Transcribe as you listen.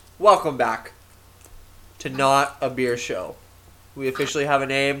Welcome back to Not a Beer Show. We officially have a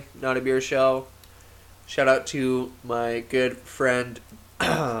name, Not a Beer Show. Shout out to my good friend,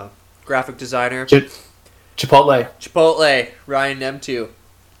 graphic designer. Chipotle, Ryan M2.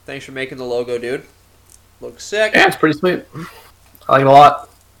 Thanks for making the logo, dude. Looks sick. Yeah, it's pretty sweet. I like it a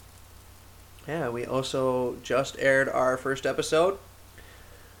lot. Yeah, we also just aired our first episode.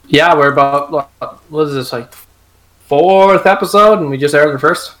 Yeah, we're about, what is this, like, 4th episode, and we just aired the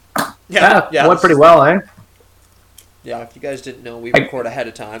first? Yeah, it went pretty well, eh? Yeah, if you guys didn't know, we record ahead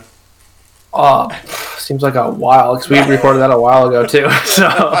of time. Seems like a while, because we recorded that a while ago, too.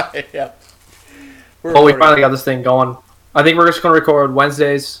 So, yeah. Well, we finally got this thing going. I think we're just going to record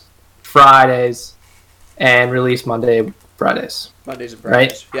Wednesdays, Fridays, and release Mondays and Fridays.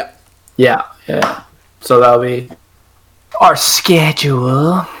 Right? Yeah. So that'll be our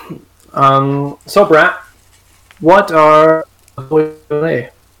schedule. So, Brent, what are today?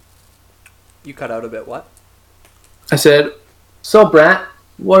 You cut out a bit, what? I said, so, Brent,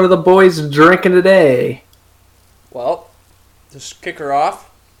 what are the boys drinking today? Well, to kick her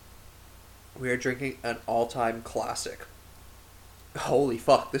off, we are drinking an all-time classic. Holy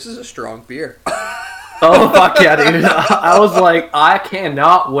fuck, this is a strong beer. Oh, fuck yeah, dude. I was like, I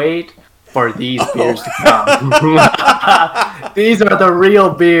cannot wait for these beers to come. These are the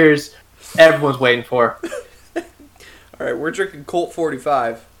real beers everyone's waiting for. Alright, we're drinking COLT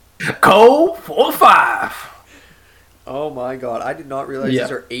 45. COLT 45. Oh my god, I did not realize these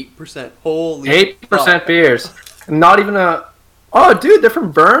are 8%. Holy 8% fuck. beers. Not even a... Oh, dude, they're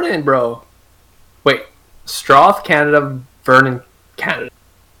from Vernon, bro. Wait, Stroth, Canada, Vernon, Canada.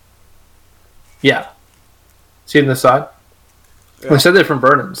 Yeah. See on the side? Yeah. I said they're from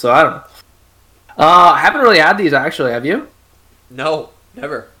Vernon, so I don't know. I haven't really had these, actually. Have you? No,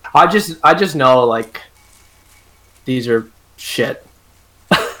 never. I just know, like, these are shit.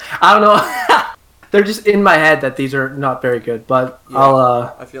 I don't know. They're just in my head that these are not very good, but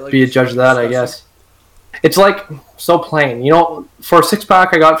yeah, I feel like be a judge of that, I guess. It's like so plain. You know, for a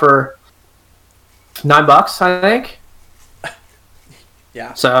 6-pack I got for $9, I think.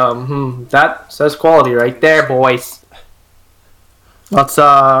 Yeah. So that says quality right there, boys. Let's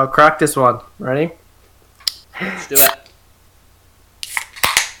crack this one. Ready? Let's do it.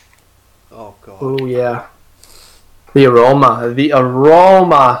 Oh god. Oh yeah. The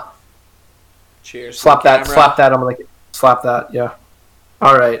aroma. Cheers. Slap that. I'm gonna slap that. Yeah.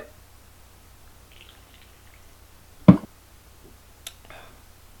 All right.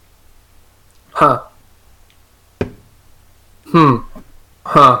 Huh.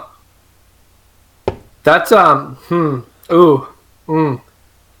 Huh. That's Ooh.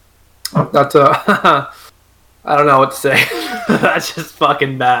 That's I don't know what to say. That's just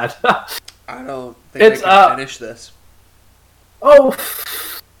fucking bad. I don't think I can finish this. Oh,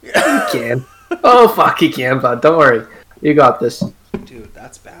 you can. Oh, fuck, you can, bud. Don't worry. You got this. Dude,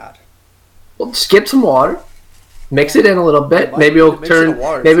 that's bad. Well, just get some water. Mix it in a little bit. Maybe it'll turn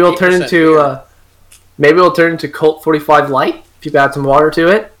into COLT 45 Light if you add some water to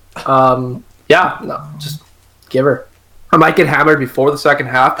it. Yeah, no, just give her. I might get hammered before the second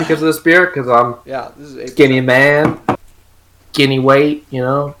half because of this beer, because I'm this is skinny man, skinny weight, you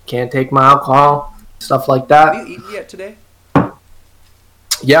know, can't take my alcohol, stuff like that. Have you eaten yet today?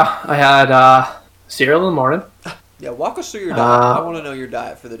 Yeah, I had cereal in the morning. Yeah, walk us through your diet. I want to know your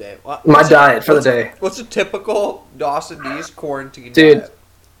diet for the day. My diet for the day. What's a typical Dawson D's quarantine diet? Dude,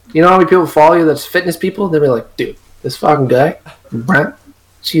 you know how many people follow you that's fitness people? They'll be like, dude, this fucking guy, Brent,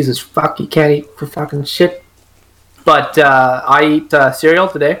 Jesus, fuck, you can't eat for fucking shit. But I eat cereal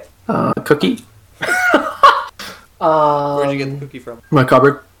today, cookie. Where'd you get the cookie from? My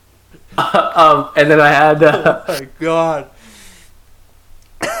cupboard. And then I had... oh my god.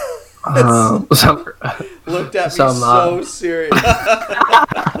 Looked at me so serious.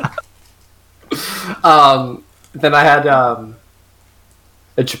 Then I had a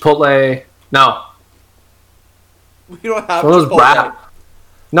Chipotle. No. We don't have Chipotle.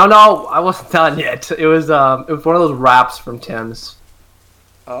 No, I wasn't done yet. It was one of those wraps from Tim's.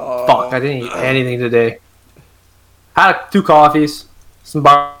 Oh. Fuck, I didn't eat anything today. Had 2 coffees, some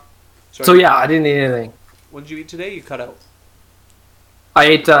bar. So yeah, I didn't eat anything. What did you eat today? You cut out. I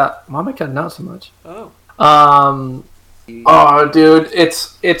ate. Why am I cutting out so much? Oh. Oh, dude,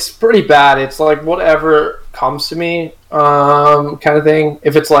 it's pretty bad. It's like whatever comes to me, kind of thing.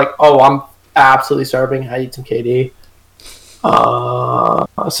 If it's like, oh, I'm absolutely starving, I eat some KD.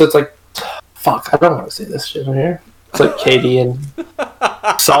 So it's like, fuck, I don't want to say this shit in here. It's like KD and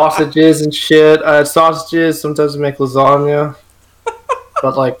sausages and shit. Sausages. Sometimes we make lasagna.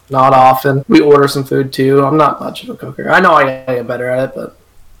 But, like, not often. We order some food, too. I'm not much of a cooker. I know I gotta get better at it, but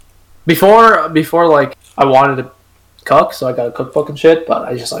Before like I wanted to cook, so I got a cookbook and shit. But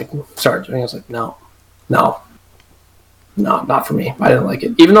I just like started doing. I was like, no, not for me. I didn't like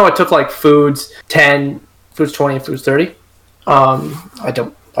it. Even though I took like foods 10, foods 20, and foods 30. I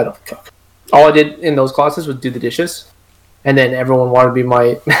don't cook. All I did in those classes was do the dishes, and then everyone wanted to be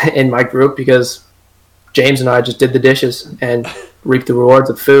in my group because James and I just did the dishes and reaped the rewards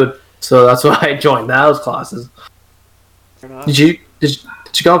of food. So that's why I joined those classes. Did you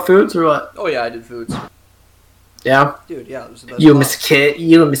go on foods or what? Oh yeah, I did foods. Yeah, dude. Yeah, it was the best. You Mr. Kissel.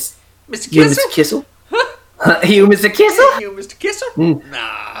 You Mr. Kissel. You Mr. Kissel. You Mr. Kissel.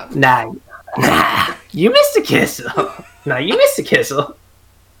 Nah. You Mr. Kissel. Nah, you Mr. Kissel.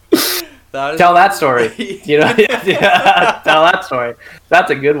 Tell that story. You know, tell that story.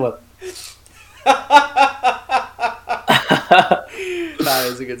 That's a good one. That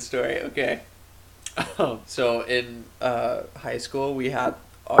is a good story. Okay. So in high school, we had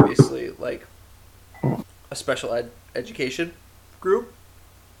obviously like a special ed education group,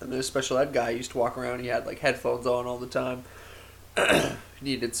 and the special ed guy used to walk around. He had like headphones on all the time.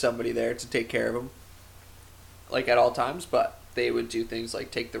 Needed somebody there to take care of him, like at all times. But they would do things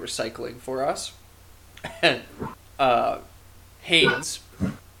like take the recycling for us. And Haynes,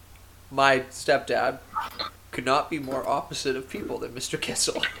 my stepdad, could not be more opposite of people than Mr.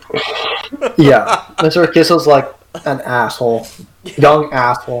 Kissel. Yeah, Mr. Kissel's like an asshole. Young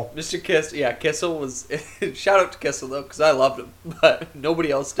asshole. Mr. Kissel was... Shout out to Kissel, though, because I loved him, but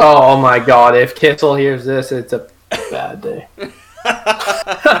nobody else did. Oh my god, if Kissel hears this, it's a bad day.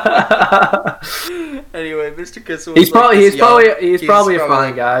 Anyway, Mr. Kissel was he's probably a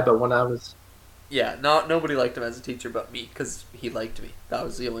fine guy, but when I was... Yeah, nobody liked him as a teacher but me, because he liked me. That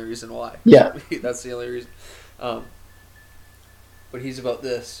was the only reason why. Yeah. That's the only reason. But he's about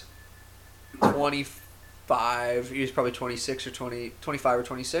this 25, he was probably 26 or 25 or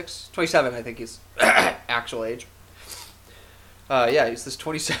 26. 27, I think his actual age. Yeah, he's this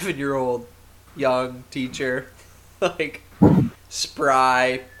 27-year-old young teacher, like,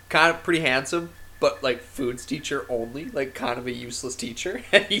 spry, kind of pretty handsome, but like foods teacher only, like kind of a useless teacher,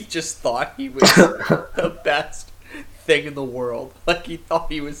 and he just thought he was the best thing in the world. Like he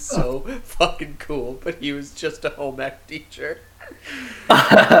thought he was so fucking cool, but he was just a home ec teacher.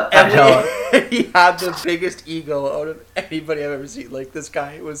 And he had the biggest ego out of anybody I've ever seen. Like this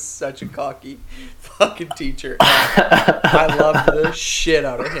guy was such a cocky fucking teacher. I loved the shit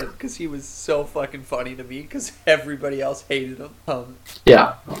out of him because he was so fucking funny to me because everybody else hated him.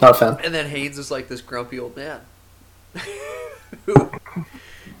 Yeah, not a fan. And then Haynes was like this grumpy old man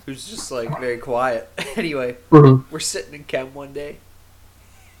who's just like very quiet. Anyway, we're sitting in chem one day.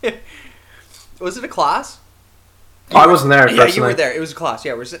 Was it a class? I wasn't there. Yeah, you were there. It was a class.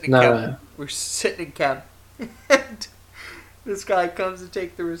 Yeah, we're sitting in chem. No. We're sitting in chem. And this guy comes to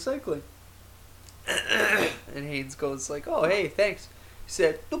take the recycling. And Haynes goes like, "Oh, hey, thanks." He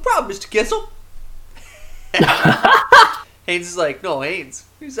said, "No problem, Mr. Kissel." Haynes is like, "No, Haynes."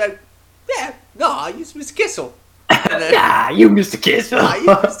 He's like, "Yeah, no, I use Mr. Kissel." And then, nah, you Mr. Kissel. Nah, you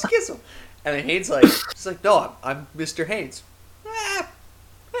Mr. Kissel. And then Haynes like, he's like, "No, I'm Mr. Haynes."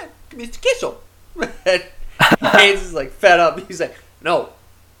 Mr. Kissel. And Haynes is like fed up. He's like, "No,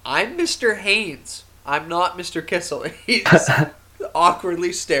 I'm Mr. Haynes. I'm not Mr. Kissel." He just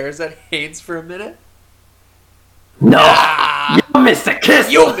awkwardly stares at Haynes for a minute. "No, you're Mr.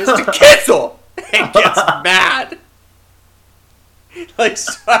 Kissel. You're Mr. Kissel." And gets mad. Like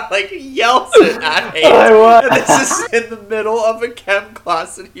yells it at Haynes. And this is in the middle of a chem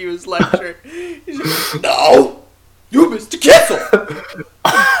class and he was lecturing. He's like, "No, you're Mr. Kissel."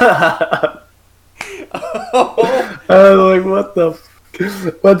 I was like, what the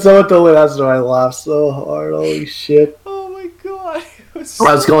when someone told me that story, I laughed so hard. Holy shit. Oh my god.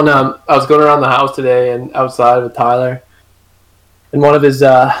 I was going around the house today and outside with Tyler. And one of his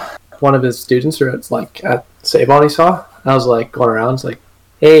students, or it's like at Sauvage, he saw. I was like going around, it's like,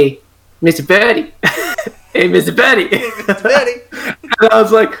 "Hey, Mr. Betty." "Hey, Mr. Betty." "Hey, Mr. Betty." And I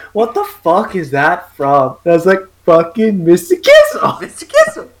was like, "What the fuck is that from?" And I was like, "Fucking Mr. Kissel." Mr.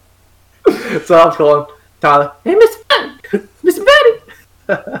 Kissel. So I was calling Tyler, "Hey, Mr. Betty." "Mr. Betty."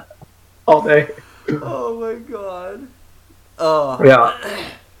 All day. Oh my god. Oh. Yeah.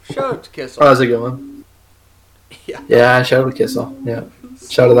 Shout out to Kissel. Oh, that's a good one. Yeah. Yeah, shout out to Kissel. Yeah.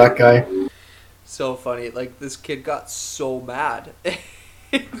 Shout out to that guy. So funny. Like, this kid got so mad. Yeah.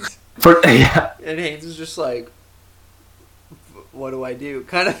 And Haynes was just like, "What do I do?"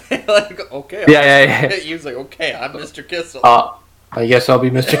 Kind of like, "Okay." Yeah. He was like, "Okay, I'm Mr. Kissel." I guess I'll be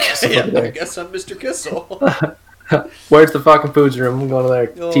Mr. Kissel. Yeah, I guess I'm Mr. Kissel. Where's the fucking foods room? I'm going to there.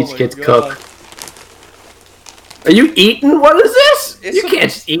 Teach kids to cook. Are you eating? What is this? You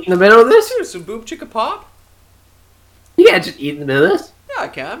can't just eat in the middle of this. Dude, some Boom Chicka Pop. You can't just eat in the middle of this. Yeah, I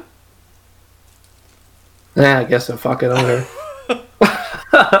can. Yeah, I guess I'm fucking over.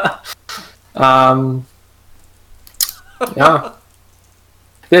 Yeah.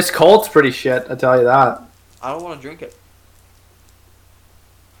 This COLT's pretty shit, I tell you that. I don't want to drink it.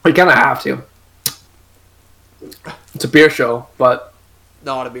 We kind of have to. It's a beer show, but...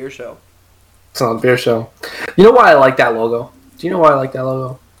 Not a beer show. It's not a beer show. You know why I like that logo? Do you know why I like that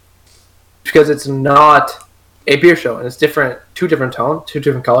logo? Because it's not a beer show, and it's different, two different tones, two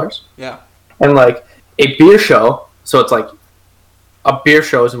different colors. Yeah. And like a beer show, so it's like a beer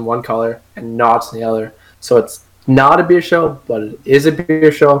show is in one color and not's in the other. So it's not a beer show, but it is a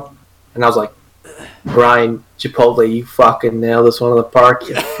beer show. And I was like, Brian Chipotle, you fucking nailed this one in the park,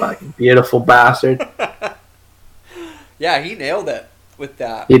 you fucking beautiful bastard. Yeah, he nailed it with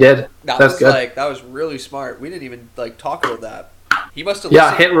that. He did. That's good. That was really smart. We didn't even talk about that. He must have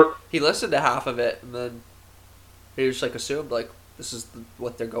listened. He listened to half of it and then he just assumed this is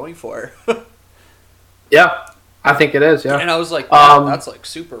what they're going for. Yeah, I think it is. Yeah, and I was like, that's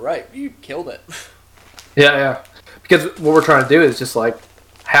super right. You killed it. Yeah. Because what we're trying to do is just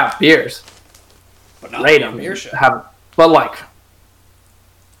have beers, but not rate a them, beer show. What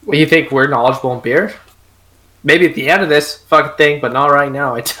you think we're knowledgeable in beer? Maybe at the end of this fucking thing, but not right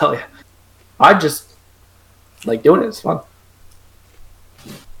now. I tell you, I just like doing it. It's fun.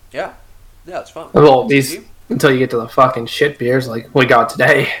 Yeah, it's fun. Well, until you get to the fucking shit beers like we got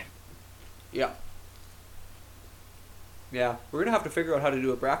today. Yeah, we're gonna have to figure out how to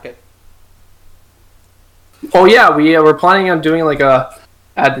do a bracket. Oh yeah, we're planning on doing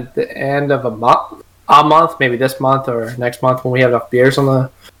at the end of a month, maybe this month or next month when we have enough beers on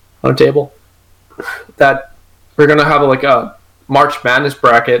the table. That we're gonna have a March Madness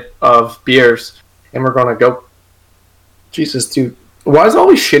bracket of beers, and we're gonna go. Jesus, dude, why is it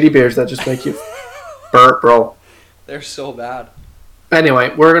always shitty beers that just make you burp, bro? They're so bad.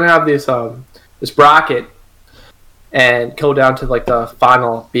 Anyway, we're gonna have this bracket. And go down to the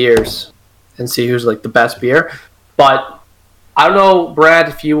final beers and see who's the best beer. But I don't know, Brad,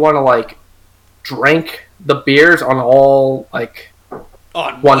 if you want to drink the beers on all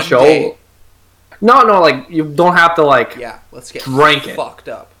on one show. Day. No, you don't have to let's get drink fucked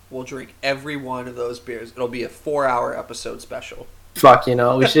up. We'll drink every one of those beers. It'll be a 4-hour episode special. Fuck, we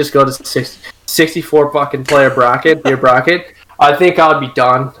should just go to 64 fucking player beer bracket. I think I would be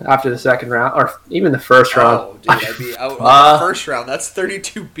done after the second round, or even the first round. Oh, dude, I'd be out on the first round. That's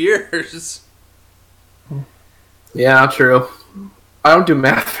 32 beers. Yeah, true. I don't do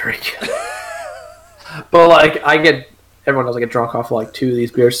math very good. But, everyone knows I get drunk off of 2 of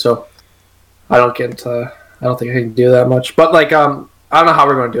these beers, so I don't think I can do that much. But, I don't know how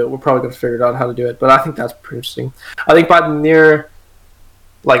we're going to do it. We're probably going to figure out how to do it, but I think that's pretty interesting. I think by later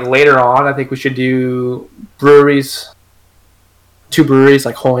on, I think we should do breweries. 2 breweries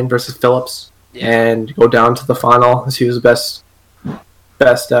Hoyne versus Phillips, and go down to the final and see who's the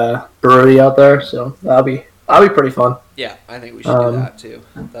best brewery out there. So that'll be pretty fun. Yeah, I think we should do that too.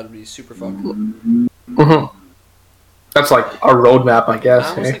 That'd be super fun. Mm-hmm. That's a roadmap, I guess. I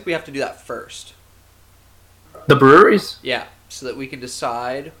almost think we have to do that first. The breweries? Yeah, so that we can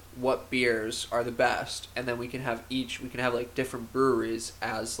decide what beers are the best, and then we can have different breweries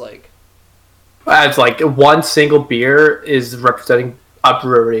as As one single beer is representing a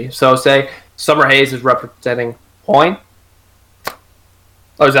brewery. So say Summer Haze is representing Hoyne.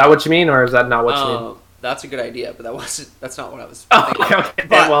 Oh, is that what you mean, or is that not what you mean? That's a good idea, but that's not what I was thinking. Okay.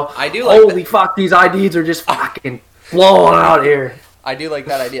 Well, I do holy fuck, these IDs are just fucking blowing out here. I do like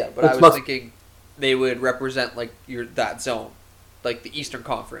that idea, but I was thinking they would represent that zone, the Eastern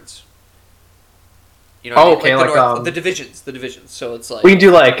Conference. You know, okay, the divisions. So it's we can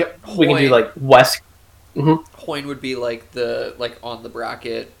do West. Mm-hmm. Hoyne would be the on the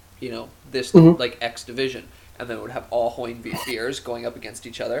bracket. This X division, and then it would have all Hoyne beers going up against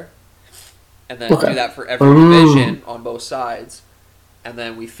each other, and then do that for every division on both sides, and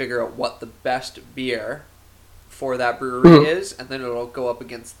then we figure out what the best beer for that brewery is, and then it'll go up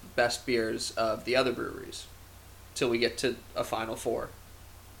against the best beers of the other breweries, till we get to a final 4.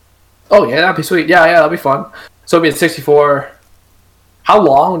 Oh, yeah, that'd be sweet. Yeah, that'd be fun. So it'd be at 64. How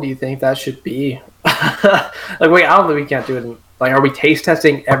long do you think that should be? I don't think we can't do it. Are we taste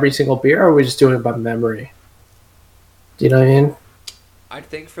testing every single beer, or are we just doing it by memory? Do you know what I mean? I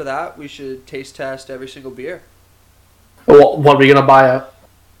think for that, we should taste test every single beer. Well, what are we going to buy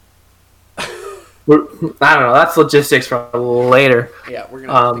I don't know. That's logistics for later. Yeah, we're going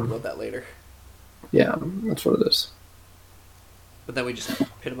to have to think about that later. Yeah, that's what it is. But then we just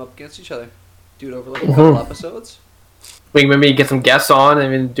pit them up against each other. Do it over like a couple episodes. We can maybe get some guests on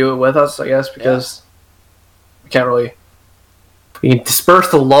and even do it with us, I guess, because we can't really. We can disperse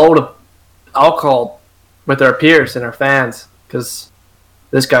the load of alcohol with our peers and our fans, because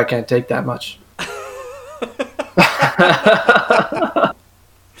this guy can't take that much.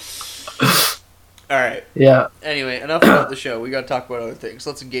 All right. Yeah. Anyway, enough about the show. We got to talk about other things.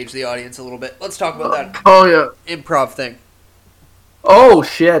 Let's engage the audience a little bit. Let's talk about that. Oh yeah. Improv thing. Oh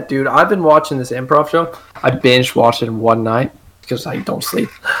shit, dude! I've been watching this improv show. I binge watched it in one night because I don't sleep.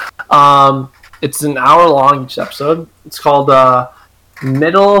 It's an hour long each episode. It's called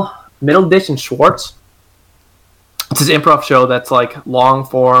Middle Ditch and Schwartz. It's this improv show that's like long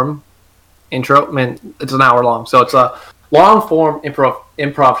form intro. I mean, it's an hour long, so it's a long form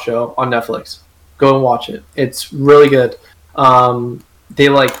improv show on Netflix. Go and watch it. It's really good. They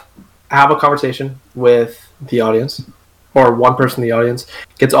like have a conversation with the audience, or one person in the audience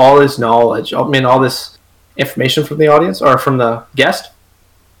gets all this knowledge. I mean, all this information from the audience or from the guest,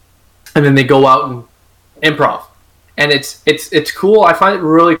 and then they go out and improv. And it's cool. I find it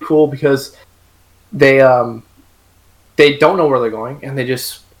really cool because they don't know where they're going, and they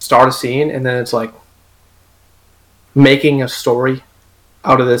just start a scene, and then it's like making a story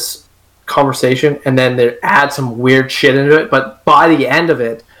out of this conversation, and then they add some weird shit into it. But by the end of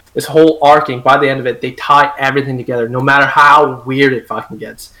it, this whole arcing, by the end of it, they tie everything together. No matter how weird it fucking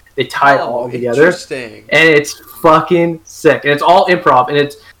gets, they tie it all together. Interesting. And it's fucking sick. And it's all improv,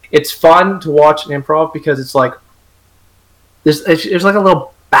 and it's fun to watch an improv because it's like there's like a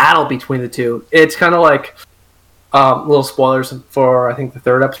little battle between the two. It's kind of like little spoilers for I think the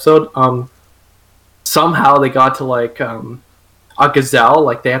third episode. Somehow they got to like a gazelle,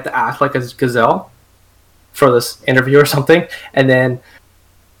 like they have to act like a gazelle for this interview or something, and then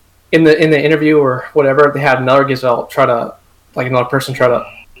in the interview or whatever, they had another gazelle another person try to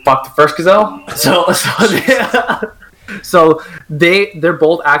fuck the first gazelle. So they're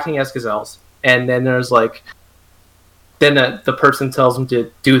both acting as gazelles, and then there's like the person tells them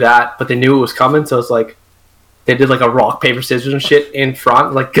to do that, but they knew it was coming, so it's like they did like a rock paper scissors and shit in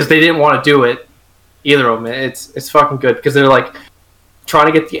front, like because they didn't want to do it, either of them. It's fucking good because they're like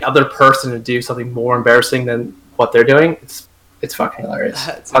trying to get the other person to do something more embarrassing than what they're doing. It's fucking hilarious.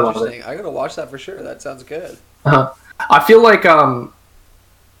 That's I love interesting. it. I gotta watch that for sure. That sounds good. I feel like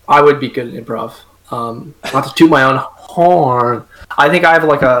I would be good at improv. Not to toot my own horn, I think I have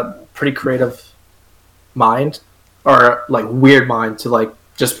like a pretty creative mind, or like weird mind, to like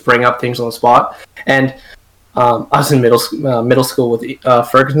just bring up things on the spot. And I was in middle school with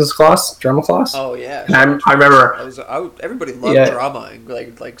Ferguson's class, drama class. Oh yeah. And I remember everybody loved drama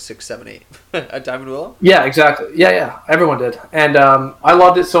in like 6, 7, 8 at Diamond Willow. Yeah, exactly. Yeah, everyone did, and I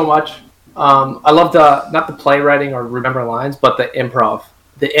loved it so much. I loved not the playwriting or remembering lines, but the improv.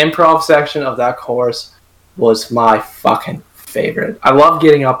 The improv section of that course was my fucking favorite. I love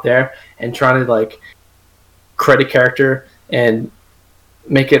getting up there and trying to like create a character and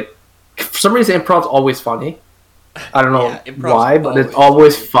make it. For some reason, improv's always funny. I don't know why, but it's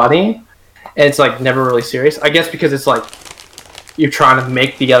always funny. And it's like never really serious. I guess because it's like you're trying to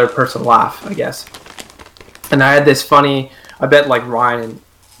make the other person laugh, I guess. And I had this funny, I bet like Ryan,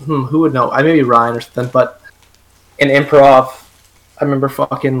 who would know? I maybe Ryan or something, but in improv, I remember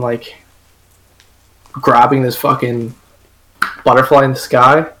fucking like grabbing this fucking butterfly in the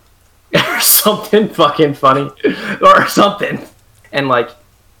sky or something fucking funny or something, and like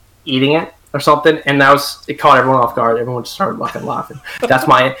eating it or something, and it caught everyone off guard. Everyone just started fucking laughing. That's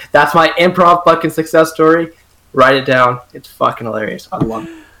my improv fucking success story. Write it down. It's fucking hilarious. I love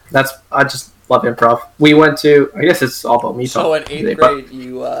it. I just love improv. We went to, I guess it's all about me. So in 8th grade,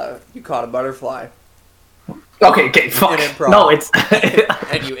 you caught a butterfly. Okay, fuck. No, it's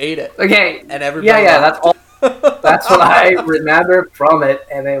and you ate it. Okay, and everybody. Yeah, that's all. That's what I remember from it,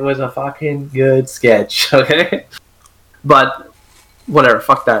 and it was a fucking good sketch. Okay, but whatever.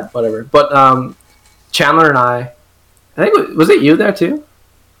 Fuck that. Whatever. But Chandler and I think was it you there too?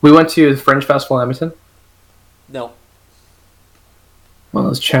 We went to the Fringe Festival in Edmonton. No. Well, it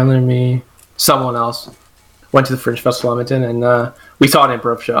was Chandler and me. Someone else went to the Fringe Festival in Edmonton, and we saw an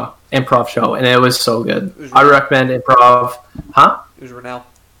improv show, and it was so good. I recommend improv. Huh? It was Renell.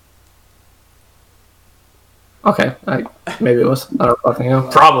 Okay, maybe it was. I don't fucking know.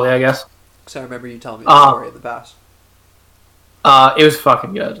 Probably, I guess. Because I remember you telling me the story in the past. It was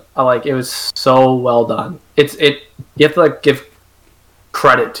fucking good. It was so well done. You have to like give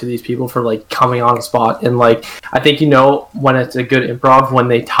credit to these people for like coming on the spot, and like I think when it's a good improv when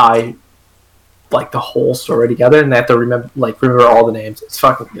they tie like the whole story together, and they have to remember all the names. It's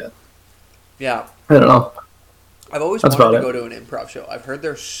fucking good. Yeah. I don't know. I've always wanted to go to an improv show. I've heard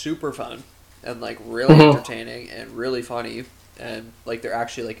they're super fun. and like really entertaining and really funny, and like they're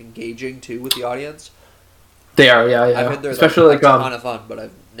actually like engaging too with the audience. They are, yeah. I've been there, especially like a ton of fun, but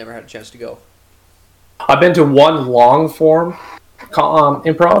I've never had a chance to go. I've been to one long form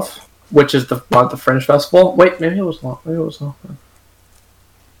improv, which is the Fringe Festival. Wait, maybe it was long.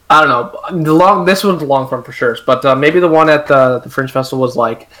 I don't know. This one's the long form for sure, but maybe the one at the Fringe Festival was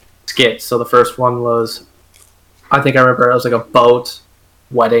like skits. So the first one was, I think I remember it was like a boat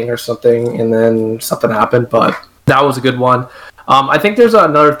wedding or something, and then something happened, but that was a good one. I think there's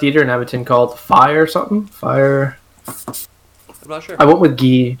another theater in Edmonton called Fire or something. Fire. I'm not sure. I went with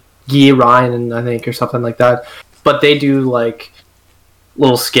Guy Ryan, I think, or something like that. But they do like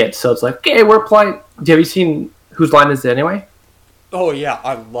little skits, so it's like, okay, we're playing. Have you seen Whose Line Is It Anyway? Oh yeah,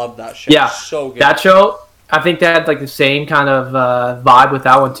 I love that show. Yeah, so good. That show, I think they had like the same kind of vibe with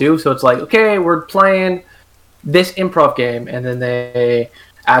that one too. So it's like, okay, we're playing this improv game, and then they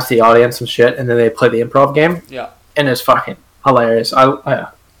ask the audience some shit, and then they play the improv game. Yeah, and it's fucking hilarious.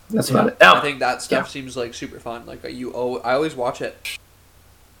 That's about it. I think that stuff seems like super fun. Like I always watch it.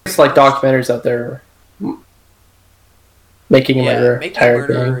 It's like documentaries out there. Making Murder. Making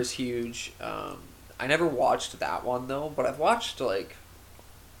Murder is huge. I never watched that one though, but I've watched like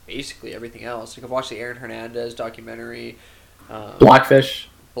basically everything else. Like I've watched the Aaron Hernandez documentary, Blackfish,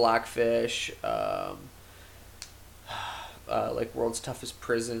 like World's Toughest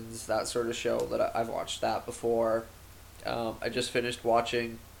Prisons, that sort of show. That I've watched that before. I just finished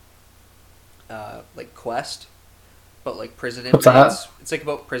watching like Quest, but like prison inmates. What's that? It's like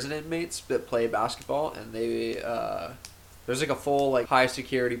about prison inmates that play basketball, and they there's like a full like high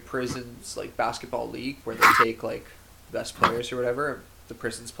security prisons like basketball league where they take like the best players or whatever. And the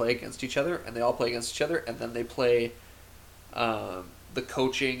prisons play against each other, and they all play against each other, and then they play the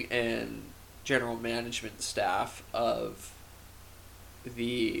coaching and general management staff of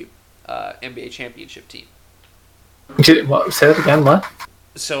the NBA championship team. Say that again. What?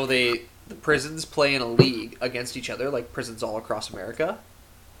 So the prisons play in a league against each other, like prisons all across America.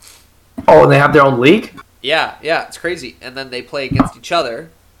 Oh, and they have their own league? Yeah, it's crazy. And then they play against each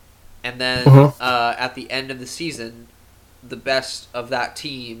other, and then at the end of the season, the best of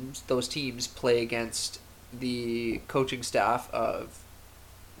those teams play against the coaching staff of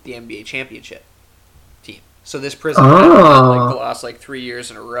the NBA championship team. So this prison had like the last like 3 years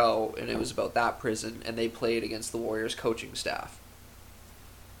in a row, and it was about that prison, and they played against the Warriors coaching staff.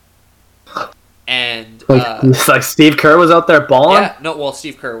 And like Steve Kerr was out there balling? Yeah, no, well,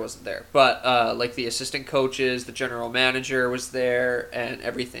 Steve Kerr wasn't there, but like the assistant coaches, the general manager was there, and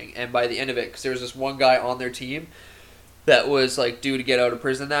everything. And by the end of it, because there was this one guy on their team that was like due to get out of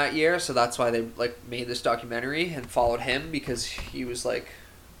prison that year, so that's why they like made this documentary and followed him, because he was like,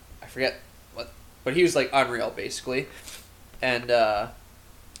 I forget what, but he was like unreal basically, and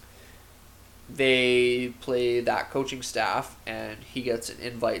they play that coaching staff, and he gets an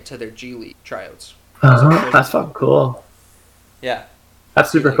invite to their G League tryouts. That's fucking cool. Yeah.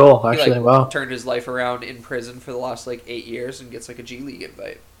 That's super cool, actually. Wow. Turned his life around in prison for the last like 8 years and gets like a G League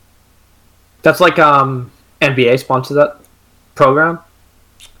invite. That's like NBA sponsored that program?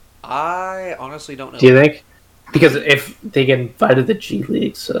 I honestly don't know. Do you think? Because if they get invited to the G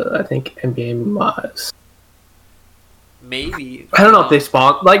Leagues, I think NBA must. Maybe. I don't know if they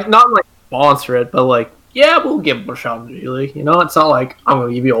not like sponsor it, but like, yeah, we'll give them a shot in the G League. You know, it's not like I'm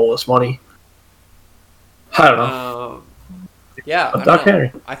gonna give you all this money. I don't know. Yeah,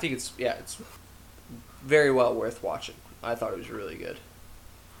 I think it's very well worth watching. I thought it was really good.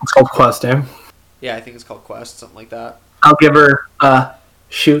 It's called Quest, eh? Yeah, I think it's called Quest, something like that. I'll give her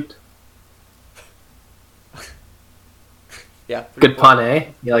shoot. Yeah. Good pun, eh?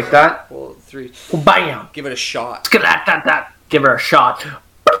 You like that? Well, 3. Well, bam! Give it a shot. Give her a shot.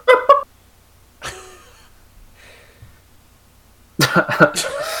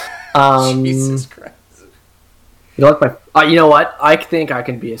 Jesus Christ. You like my? You know what? I think I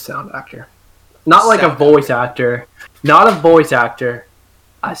can be a sound actor, not like a voice actor, not a voice actor,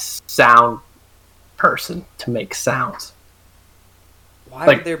 a sound person to make sounds. Why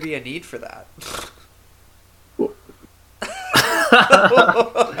would there be a need for that?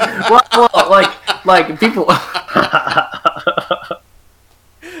 well, like people.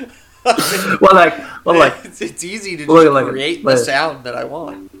 It's easy to just create the sound that I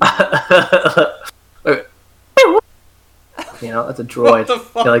want. You know, that's a droid.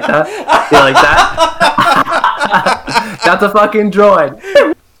 You like that? You like that? That's a fucking droid.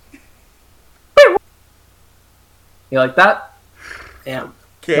 You like that? Damn.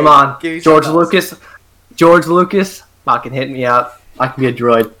 Okay, come on, George Lucas. George Lucas, fucking hit me up. I can be a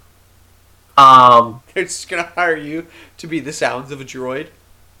droid. They're just gonna hire you to be the sounds of a droid.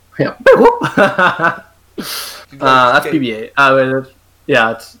 Yeah. That's PB8.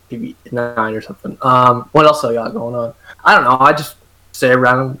 Yeah, it's PB9 or something. What else I got going on? I don't know. I just say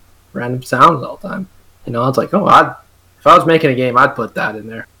random sounds all the time. You know, it's like, oh, if I was making a game, I'd put that in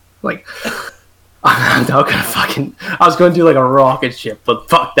there. Like, I'm not gonna fucking. I was going to do like a rocket ship, but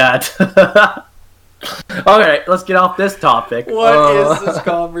fuck that. Okay, let's get off this topic. What is this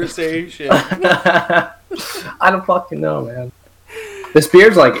conversation? I don't fucking know, man. This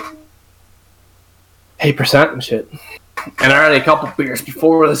beer's like 8% and shit. And I had a couple beers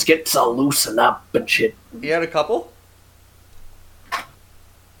before this gets all loosen up and shit. You had a couple?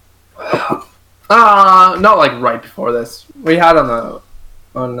 Not like right before this. We had on the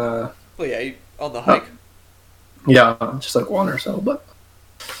Well, yeah, on the hike. Yeah, just like one or so. But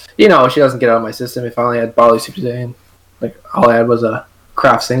you know, she doesn't get out of my system. If I only had barley soup today, and like all I had was a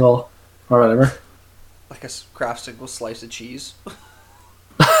craft single or whatever. Like a craft single slice of cheese.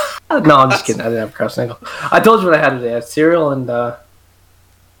 No, I'm just kidding. I didn't have a craft single. I told you what I had today. I had cereal and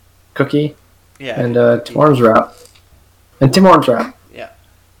cookie. Yeah. And Tim Hortons wrap. And Tim Hortons wrap. Yeah.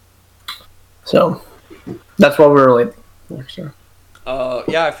 So that's what we were late.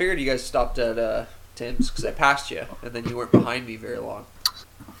 Yeah, I figured you guys stopped at Tim's because I passed you, and then you weren't behind me very long.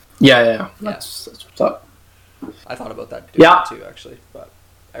 Yeah. That's what's up. I thought about that doing too, actually, but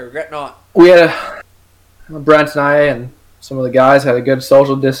I regret not. We had Brent and I and some of the guys had a good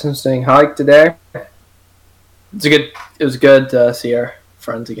social distancing hike today. It was good to see our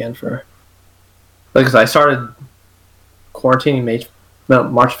friends again because I started quarantining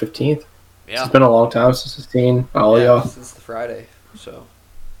March 15th. Yeah. It's been a long time since I've seen all of y'all. Since the Friday, so.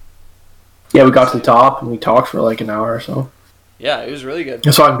 Yeah, we got to the top and we talked for like an hour or so. Yeah, it was really good.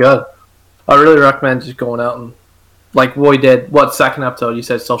 It's all good. I really recommend just going out and like what we did. What second episode you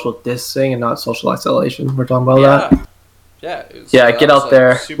said social distancing and not social isolation? We're talking about that. Yeah. Get out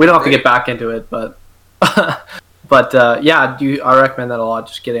there. We don't have to get back into it, but yeah, I recommend that a lot.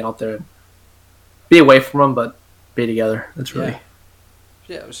 Just getting out there, and be away from them, but be together. That's really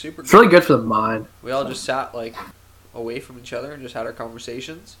it was super. It's really good for the mind. We all just sat like away from each other and just had our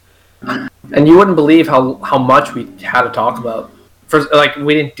conversations. And you wouldn't believe how much we had to talk about. First, like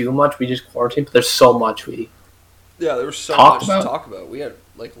we didn't do much. We just quarantined, but there's so much we. Yeah, there was so much to talk about. We had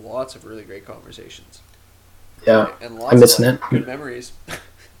like lots of really great conversations. Yeah, and lots I'm missing of it. Good memories.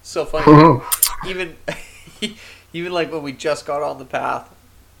 So funny. Mm-hmm. Even like when we just got on the path,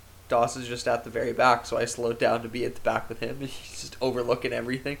 Dawson's just at the very back, so I slowed down to be at the back with him, and he's just overlooking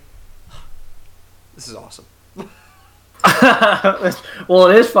everything. This is awesome. Well,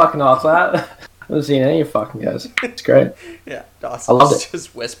 it is fucking awesome. I haven't seen any of you fucking guys. It's great. Yeah, Dawson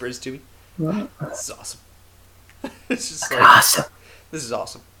just whispers to me. This is awesome. It's just like, awesome. This is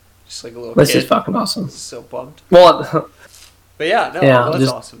awesome. Just like a little This kid. is fucking awesome. This is so pumped. Well, but yeah, no, yeah, it was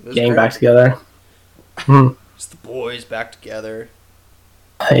just awesome. It was getting great. back together. Just the boys back together.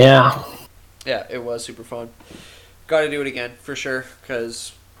 Yeah. Yeah, it was super fun. Got to do it again for sure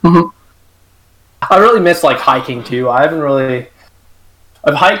because. I really miss like hiking too. I've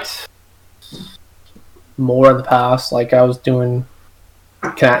hiked more in the past. Like I was doing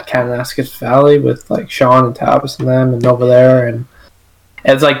Kananaskis Valley with like Sean and Tavis and them and over there, and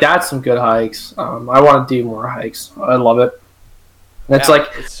it's like that's some good hikes. I want to do more hikes. I love it. And it's like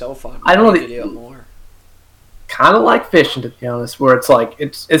it's so fun. I don't know to do it more. Kind of like fishing, to be honest, where it's like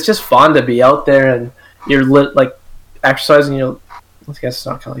it's just fun to be out there and you're like exercising. I guess it's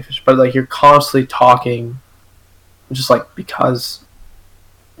not kind of like fishing, but like you're constantly talking, just like because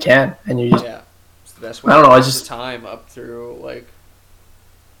you can, and you just it's the best way. I don't know. It's just time up through like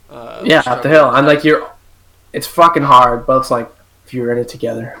up the hill. And like it's fucking hard, but it's like if you're in it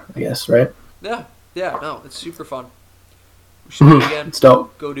together, I guess, right? Yeah, no, it's super fun. We should do it again. It's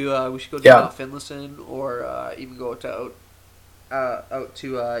dope. We should go do Mount Finlayson, or even go out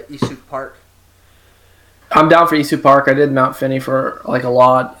to East Park. I'm down for East Park. I did Mount Finney for like a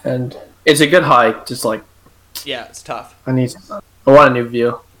lot, and it's a good hike. Just like it's tough. I want a new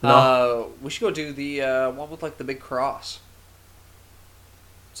view. We should go do the one with like the big cross.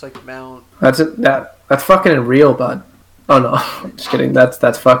 It's like Mount. That's it. That's fucking real, bud. Oh no, just kidding.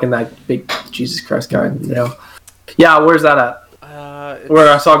 That's fucking that big Jesus Christ guy. Yeah, where's that at? Where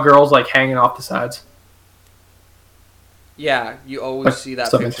I saw girls like hanging off the sides. Yeah, you always see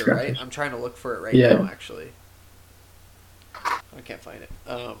that picture, right? I'm trying to look for it now, actually. I can't find it.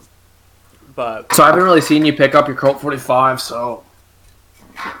 But so I haven't really seen you pick up your Colt 45, so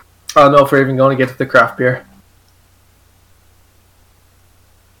I don't know if we're even going to get to the craft beer.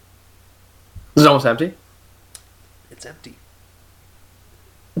 Is it almost empty? It's empty.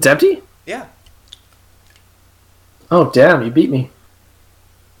 It's empty? Yeah. Oh, damn, you beat me.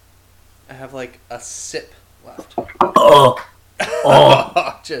 have like a sip left. Oh.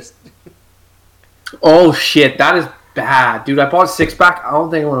 Just. Oh shit, that is bad, dude. I bought a 6-pack. I don't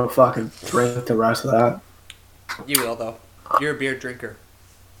think I'm gonna fucking drink the rest of that. You will though. You're a beer drinker.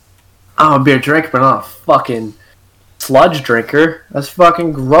 I'm a beer drinker, but not a fucking sludge drinker. That's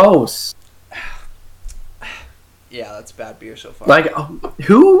fucking gross. Yeah, that's bad beer so far. Like,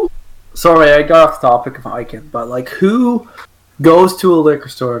 who? Sorry, I got off the topic of hiking, but like, who goes to a liquor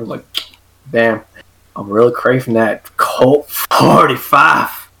store and like, damn, I'm really craving that Colt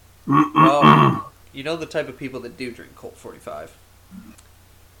 45. Well, you know the type of people that do drink Colt 45.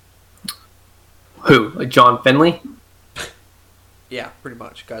 Who? Like John Finley? Yeah, pretty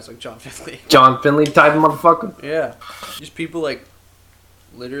much. Guys like John Finley. John Finley type of motherfucker? Yeah. Just people like,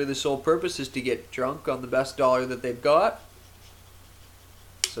 literally the sole purpose is to get drunk on the best dollar that they've got.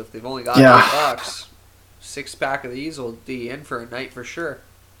 So if they've only got $8, 6-pack of these will be in for a night for sure.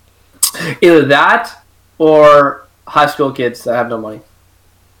 Either that or high school kids that have no money.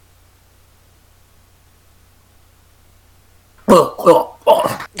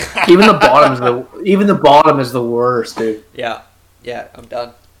 Even the bottom is the worst, dude. Yeah, I'm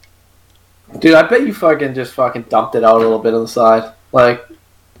done. Dude, I bet you just dumped it out a little bit on the side. Like,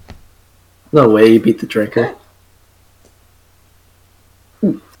 no way you beat the drinker.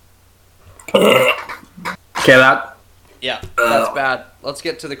 Okay, that's bad. Let's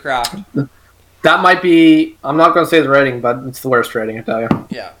get to the craft. That might be. I'm not going to say the rating, but it's the worst rating, I tell you.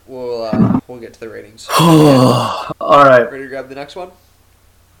 Yeah, we'll get to the ratings. All right. Ready to grab the next one?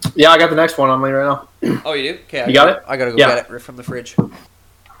 Yeah, I got the next one on me right now. Oh, you do? Okay, you got it? I gotta go get it right from the fridge.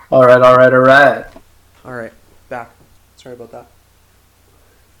 All right. All right, back. Sorry about that.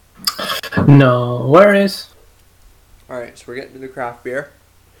 No worries. All right, so we're getting to the craft beer.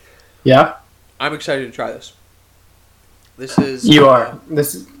 Yeah. I'm excited to try this. This is. You are.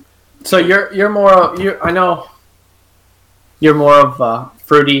 This is. So you're more. I know. You're more of a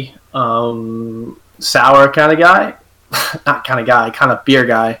fruity, sour kind of guy. Not kind of guy, kind of beer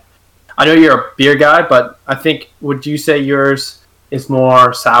guy. I know you're a beer guy, but I think, would you say yours is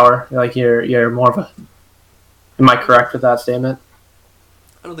more sour? Like you're more of a. Am I correct with that statement?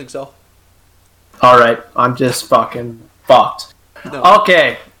 I don't think so. All right, I'm just fucking fucked. No.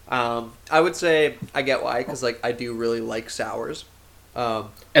 Okay. I would say I get why, because like I do really like sours.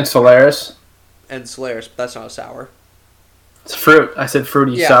 And Solaris. And Solaris, but that's not a sour. It's fruit. I said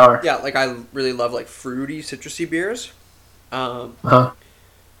fruity sour. Yeah, like I really love like fruity, citrusy beers. Huh.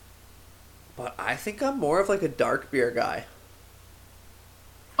 But I think I'm more of like a dark beer guy.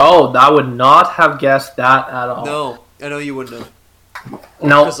 Oh, I would not have guessed that at all. No, I know you wouldn't have.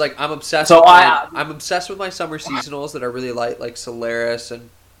 No, because like I'm obsessed. So I'm obsessed with my summer seasonals that are really light, like Solaris and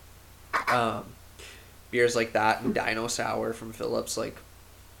beers like that, and Dino Sour from Phillips. Like,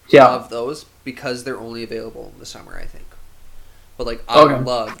 love those because they're only available in the summer, I think. But like, I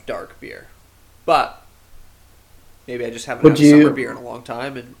love dark beer, but maybe I just haven't had a summer beer in a long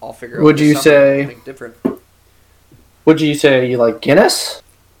time, and I'll figure out. Would you say something different? Would you say you like Guinness?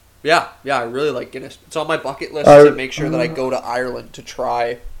 Yeah, I really like Guinness. It's on my bucket list to make sure that I go to Ireland to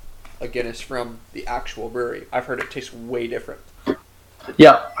try a Guinness from the actual brewery. I've heard it tastes way different.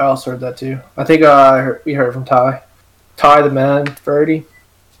 Yeah, I also heard that too. I think we heard it from Ty. Ty the man, Verdi.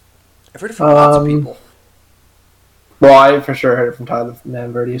 I've heard it from lots of people. Well, I for sure heard it from Ty the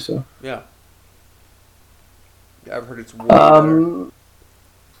man, Verdi, so. Yeah, I've heard it's way better.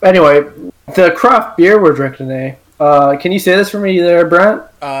 Anyway, the craft beer we're drinking today. Can you say this for me there, Brent?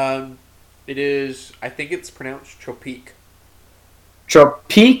 It is, I think it's pronounced Tropique.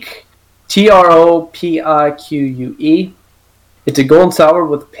 Tropique. Tropique. It's a golden sour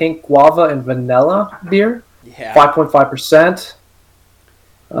with pink guava and vanilla beer. Yeah. 5.5%. It's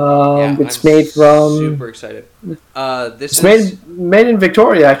I'm made from... super excited. It's made in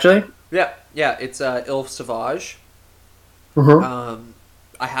Victoria, actually. Yeah. It's Sauvage. Mm-hmm.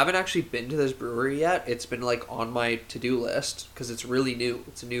 I haven't actually been to this brewery yet. It's been like on my to-do list because it's really new.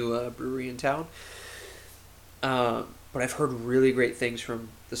 It's a new brewery in town. But I've heard really great things from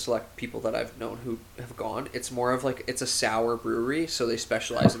the select people that I've known who have gone. It's more of like, it's a sour brewery, so they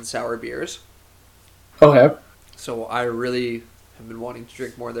specialize in sour beers. Okay. So I really have been wanting to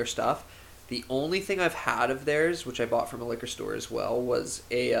drink more of their stuff. The only thing I've had of theirs, which I bought from a liquor store as well, was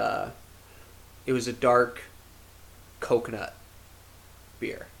it was a dark coconut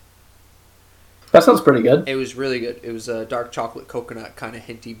beer. That sounds pretty good. It was really good. It was a dark chocolate coconut kind of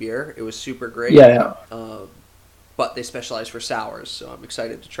hinty beer. It was super great. Yeah. But they specialize for sours, so I'm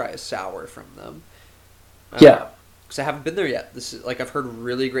excited to try a sour from them. Yeah. Because I haven't been there yet. This is like, I've heard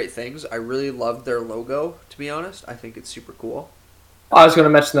really great things. I really loved their logo, to be honest. I think it's super cool. I was going to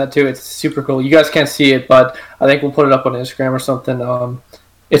mention that too. It's super cool. You guys can't see it, but I think we'll put it up on Instagram or something.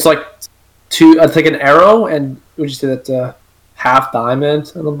 It's like it's like an arrow, and would you say that half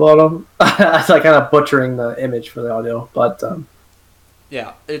diamond on the bottom? It's like kind of butchering the image for the audio, but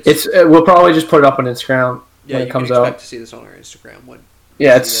yeah, we'll probably just put it up on Instagram when it comes out. Yeah, you can expect to see this on our Instagram when.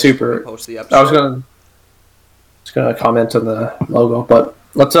 Yeah, it's super. Post the episode. I was gonna comment on the logo, but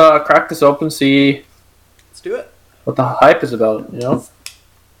let's crack this open, see. Let's do it. What the hype is about, you know?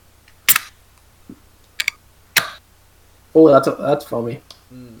 Oh, that's foamy.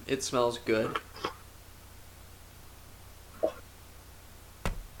 It smells good.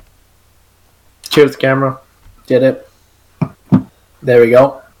 Cheers, camera. Did it. There we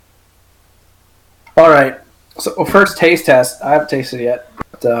go. All right. So first taste test. I haven't tasted it yet,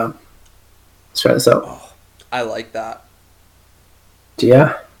 but let's try this out. Oh, I like that.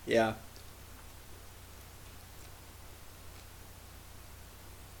 Yeah. Yeah.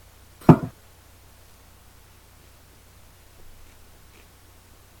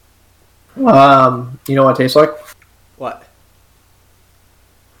 You know what it tastes like? What?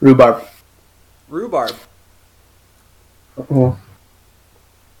 Rhubarb. Rhubarb. Mm-hmm.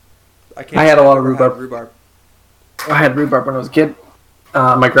 I had a lot of rhubarb. I had rhubarb when I was a kid.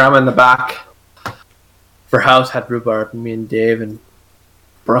 My grandma in the back of her house had rhubarb. Me and Dave in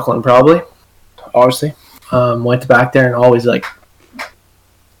Brooklyn, probably. Obviously. Went back there and always like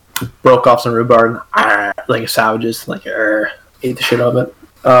broke off some rhubarb and like savages, like ate the shit out of it.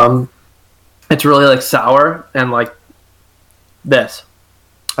 It's really like sour and like this.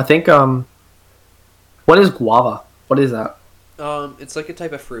 I think what is guava? What is that? It's like a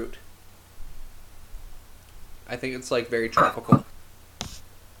type of fruit. I think it's like very tropical.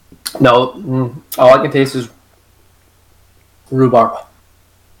 No, all I can taste is rhubarb.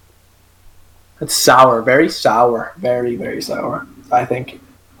 It's sour, very sour, very very sour. I think.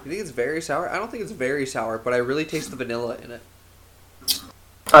 You think it's very sour? I don't think it's very sour, but I really taste the vanilla in it.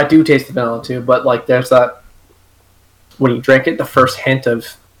 I do taste the vanilla too, but like there's that when you drink it, the first hint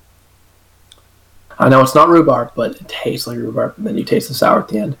of. I know it's not rhubarb, but it tastes like rhubarb, and then you taste the sour at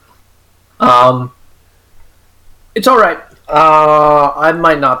the end. It's all right. I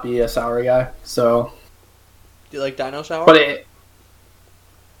might not be a sour guy, so. Do you like Dino Sour? But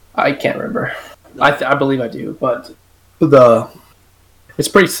I can't remember. No. I believe I do, but it's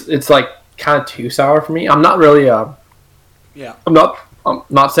pretty. It's like kind of too sour for me. I'm not really. Yeah. I'm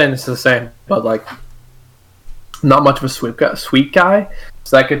not saying this is the same, but like, not much of a sweet guy.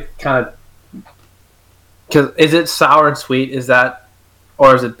 So that could kind of. Because is it sour and sweet? Is that,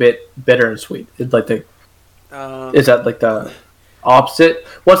 or is it bitter and sweet? Is like the. Is that like the opposite?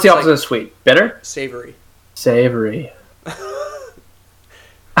 What's the opposite of sweet? Bitter? Savory. Savory.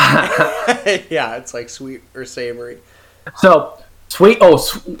 Yeah, it's like sweet or savory. So sweet. No,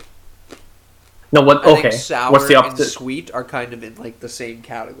 what? Okay. Sour what's the opposite? And sweet are kind of in like the same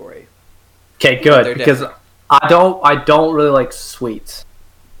category. Okay, good, because I don't really like sweets.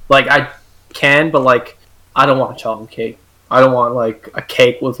 Like I can, but like I don't want a chocolate cake. I don't want like a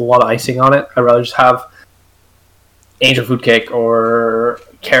cake with a lot of icing on it. I'd rather just have angel food cake or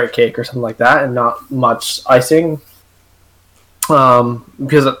carrot cake or something like that, and not much icing.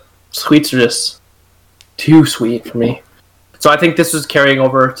 Because sweets are just too sweet for me. So I think this is carrying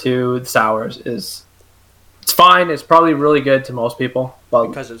over to the sours. It's fine. It's probably really good to most people, but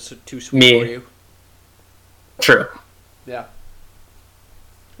because it's too sweet for you. True. Yeah.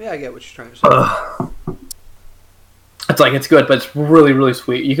 Yeah, I get what you're trying to say. It's like it's good, but it's really, really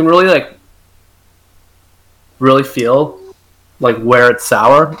sweet. You can really feel like where it's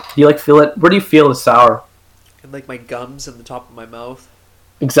sour. Do you like feel it? Where do you feel the sour? In like my gums and the top of my mouth.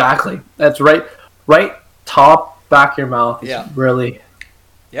 Exactly. That's right top back of your mouth. Yeah. Really.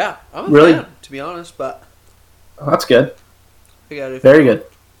 Yeah, I'm a fan, to be honest, but. Oh, that's good. Very good.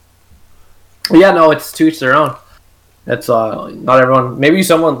 Yeah, no, it's to each their own. It's not everyone. Maybe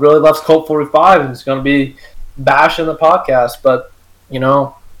someone really loves COLT 45 and is going to be bashing the podcast, but you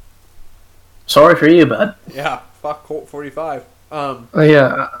know, sorry for you, bud. Yeah, fuck COLT 45.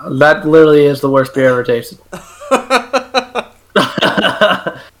 Yeah, that literally is the worst beer I ever tasted.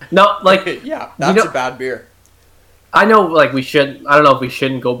 No, like yeah, that's a bad beer. I know, like we shouldn't. I don't know if we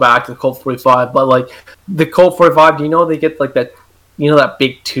shouldn't go back to the COLT 45, but like the COLT 45, do you know they get like that? You know that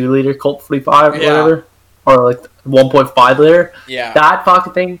big 2-liter COLT 45 or whatever, or like 1.5 liter. Yeah, that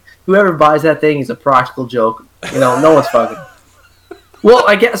fucking thing. Whoever buys that thing is a practical joke. You know, no one's fucking. Well,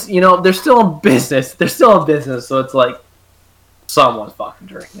 I guess they're still in business. So it's like someone's fucking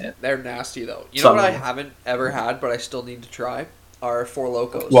drinking it. They're nasty though. You know what I haven't ever had, but I still need to try are Four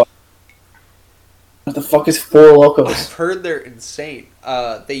Locos. What? What the fuck is Four Locos? I've heard they're insane.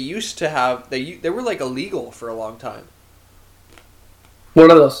 They used to have they were like illegal for a long time.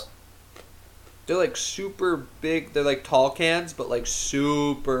 What are those? They're like super big. They're like tall cans, but like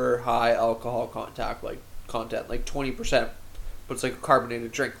super high alcohol content, like 20%. But it's like a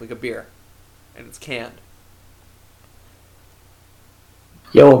carbonated drink, like a beer, and it's canned.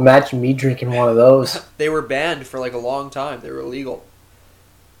 Yo, imagine me drinking one of those. They were banned for like a long time. They were illegal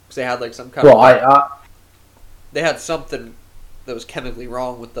because they had like some kind of. They had something that was chemically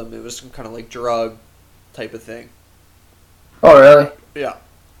wrong with them. It was some kind of like drug type of thing. Oh really? Yeah,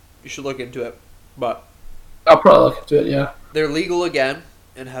 you should look into it. But I'll probably look into it. Yeah, they're legal again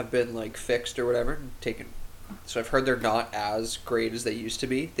and have been like fixed or whatever and taken. So I've heard they're not as great as they used to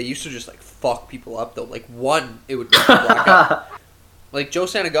be. They used to just like fuck people up though. Like one, it would make you black out. Like Joe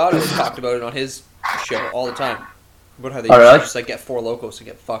Santagato talked about it on his show all the time. About how they used to just like get Four Locos and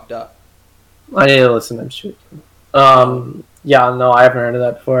get fucked up. I need to listen to them shit. Yeah, no, I haven't heard of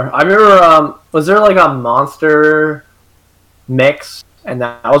that before. I remember, was there like a Monster mix and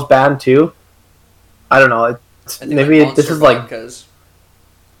that was banned too? I don't know. Maybe like this is like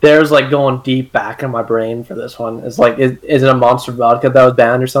there's like going deep back in my brain for this one. It's like is it a Monster vodka that was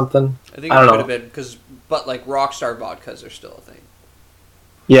banned or something? I think it could have been but like Rockstar vodkas are still a thing.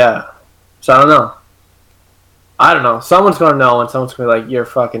 Yeah, so I don't know. Someone's gonna know and someone's gonna be like, "You're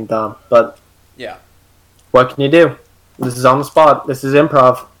fucking dumb." But yeah, what can you do? This is on the spot. This is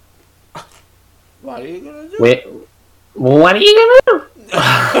improv. What are you gonna do? Wait, what are you gonna do?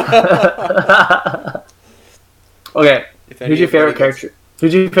 Okay, who's your favorite character?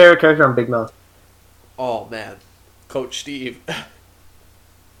 Who's your favorite character on Big Mouth? Oh man, Coach Steve.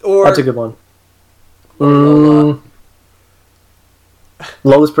 That's a good one.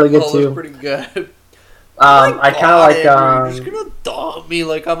 Lola's pretty good too. Pretty good. I kind of like. You're just gonna dump me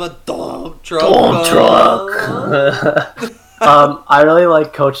like I'm a dump truck. I really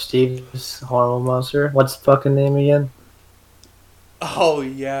like Coach Steve's hormone monster. What's the fucking name again? Oh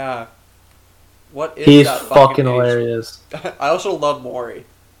yeah. What is He's that fucking hilarious. I also love Maury.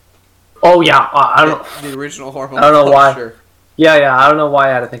 Oh yeah, I don't. The original hormone. I don't know why. Yeah, I don't know why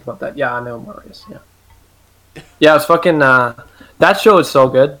I had to think about that. Yeah, I know Maury is. Yeah. Yeah, it's fucking. That show is so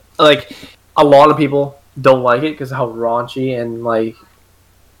good. Like, a lot of people don't like it because of how raunchy and like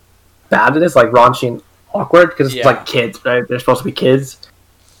bad it is. Like raunchy and awkward because it's like kids, right? They're supposed to be kids.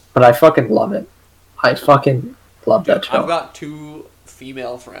 But I fucking love it. I fucking love that show. I've got 2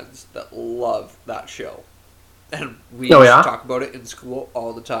 female friends that love that show, and we used to talk about it in school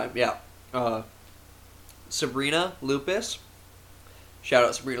all the time. Yeah, Sabrina Lupus. Shout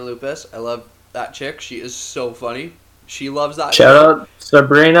out Sabrina Lupus. I love that chick. She is so funny. She loves that show. Shout out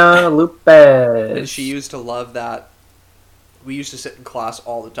Sabrina Lupus. And she used to love that. We used to sit in class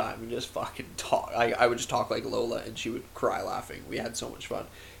all the time and just fucking talk. I would just talk like Lola, and she would cry laughing. We had so much fun.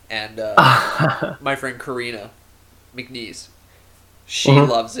 And my friend Karina McNeese, she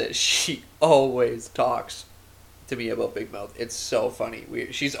loves it. She always talks to me about Big Mouth. It's so funny.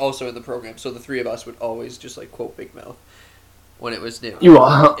 She's also in the program, so the 3 of us would always just like quote Big Mouth when it was new.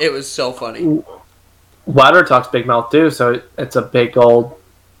 It was so funny. Ladder talks Big Mouth too, so it's a big old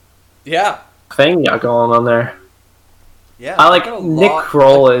thing you got going on there. Yeah, I like Nick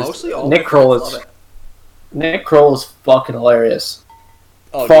Kroll Nick Kroll is fucking hilarious.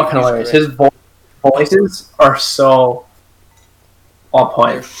 Oh, fucking hilarious. His voices are so on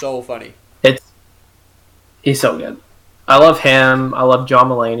point. They're so funny. He's so good. I love him. I love John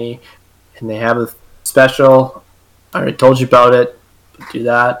Mulaney, and they have a special. I already told you about it. Do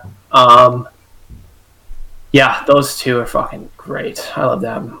that. Yeah, those 2 are fucking great. I love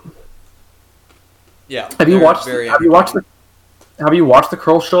them. Yeah. Have you watched the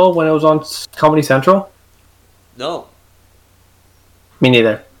Kroll show when it was on Comedy Central? No. Me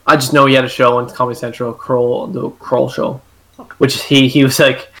neither. I just know he had a show on Comedy Central, the Kroll show, which he was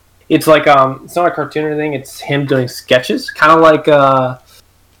like, it's like it's not a cartoon or anything. It's him doing sketches, kind of like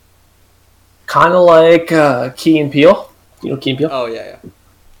Key and Peele. You know Key and Peele? Oh yeah.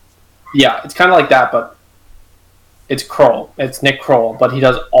 Yeah, it's kind of like that, but it's Kroll. It's Nick Kroll, but he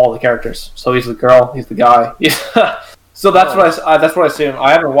does all the characters. So he's the girl, he's the guy. So that's what I assume.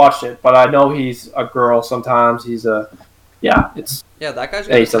 I haven't watched it, but I know he's a girl. Sometimes he's a that guy's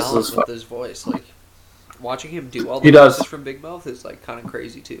got talent with his voice. Like watching him do all the voices from Big Mouth is like kind of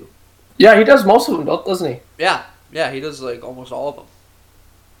crazy too. Yeah, he does most of them, doesn't he? Yeah, he does like almost all of them.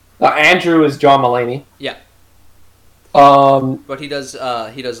 Andrew is John Mulaney. Yeah. But he does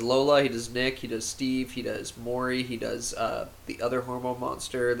Lola, he does Nick, he does Steve, he does Maury, he does the other hormone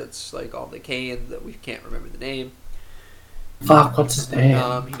monster that's like all the K that we can't remember the name. Fuck, what's his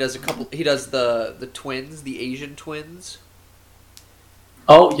name? He does a couple. He does the twins, the Asian twins.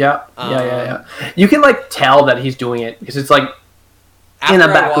 Oh yeah, yeah. You can like tell that he's doing it because it's like after in the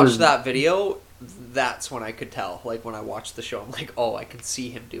back. I watched that video. That's when I could tell. Like when I watched the show, I'm like, oh, I can see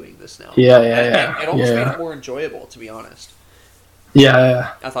him doing this now. Yeah. And it almost made it more enjoyable, to be honest.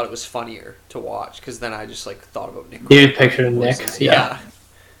 Yeah. I thought it was funnier to watch because then I just like thought about Nick. You pictured Nick. Yeah.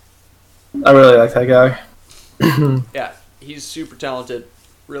 I really like that guy. Yeah, he's super talented,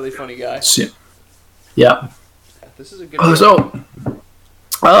 really funny guy. Yeah. This is a good.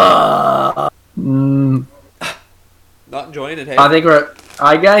 Not enjoying it. Hey, I think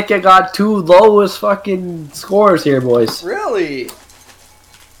I got two lowest fucking scores here, boys. Really?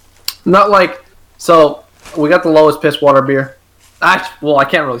 Not like so. We got the lowest piss water beer. Well, I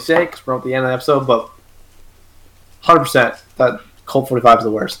can't really say because we're at the end of the episode, but 100% that Colt 45 is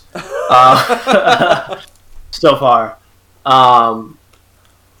the worst so far. And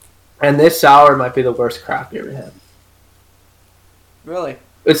this sour might be the worst craft beer we had. Really?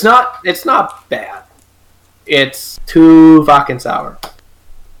 It's not bad. It's too fucking sour.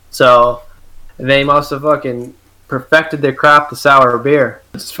 So they must have fucking perfected their craft, the sour beer.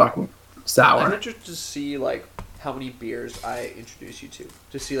 It's fucking sour. I'm interested to see like how many beers I introduce you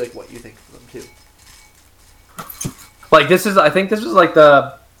to see like what you think of them too. Like I think this was like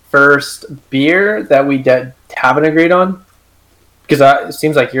the first beer that we haven't agreed on because it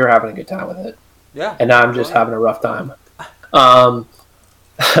seems like you're having a good time with it. Yeah. And I'm just having a rough time. Yeah.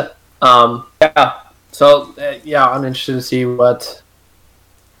 So I'm interested to see what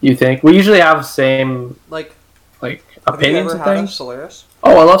you think. We usually have the same like opinions of things. Solaris?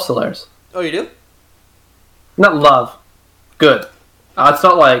 Oh, I love Solaris. Oh, you do? Not love. Good. It's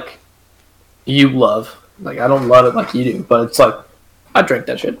not like you love. Like, I don't love it like you do, but it's like, I drink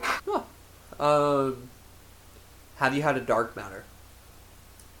that shit. Oh. Have you had a dark matter?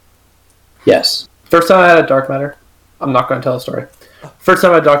 Yes. First time I had a dark matter, I'm not going to tell a story. First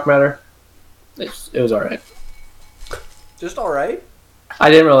time I had dark matter, it was alright. Just alright? I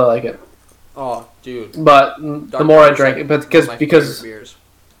didn't really like it. Oh, dude. But the more I drank it, but because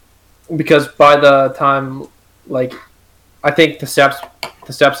by the time, like, I think the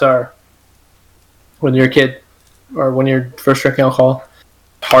steps are when you're a kid or when you're first drinking alcohol,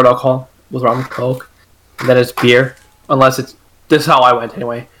 hard alcohol with rum and coke, and then it's beer. Unless this is how I went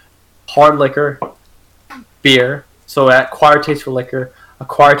anyway. Hard liquor, beer. So acquired taste for liquor,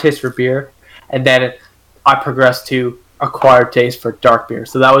 acquired taste for beer, and then I progressed to acquired taste for dark beer.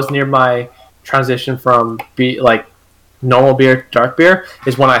 So that was near my transition from normal beer to dark beer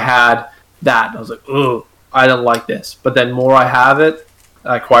is when I had that. I was like, ooh, I don't like this. But then more I have it,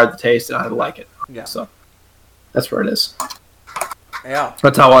 I acquired the taste and I like it. Yeah. So that's where it is. Yeah.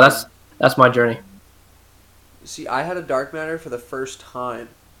 That's my journey. See, I had a dark matter for the first time,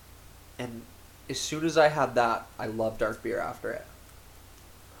 and as soon as I had that, I loved dark beer after it.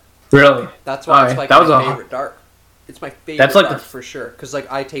 Really? That's why it's like my favorite dark. It's my favorite dark for sure. Because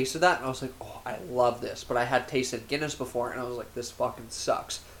like I tasted that and I was like, oh, I love this. But I had tasted Guinness before and I was like, this fucking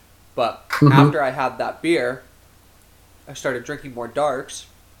sucks. But after I had that beer, I started drinking more darks.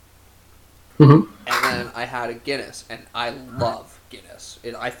 And then I had a Guinness, and I love Guinness.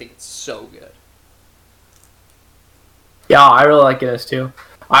 I think it's so good. Yeah, I really like Guinness too.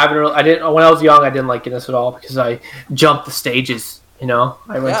 I didn't when I was young. I didn't like Guinness at all because I jumped the stages. You know,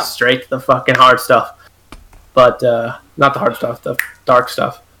 I went straight to the fucking hard stuff. But not the hard stuff, the dark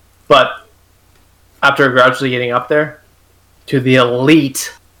stuff. But after gradually getting up there to the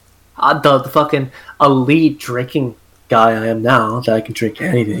elite, the fucking elite drinking guy I am now, that I can drink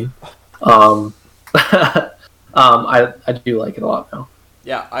anything. I do like it a lot now.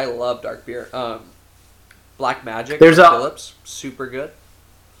 Yeah, I love dark beer. Black Magic. There's Phillips, super good.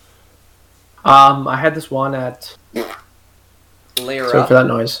 I had this one at. Sorry for that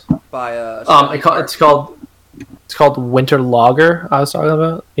noise. By it's called Winter Lager. I was talking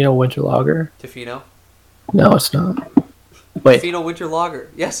about, Winter Lager. Tofino. No, it's not. Wait. Tofino Winter Lager.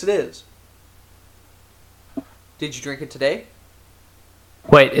 Yes, it is. Did you drink it today?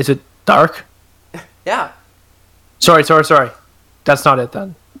 Wait, is it dark? Yeah. Sorry. That's not it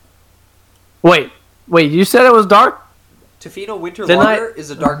then. Wait, you said it was dark? Tofino Winter Lager is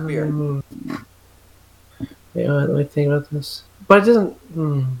a dark beer. Yeah, let me think about this. But it doesn't...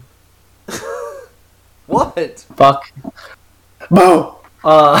 What? Fuck. Boo!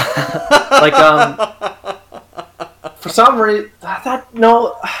 For some reason...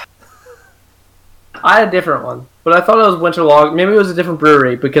 No... I had a different one. But I thought it was Winter Lager. Maybe it was a different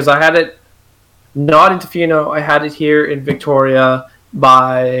brewery because I had it not in Tofino. I had it here in Victoria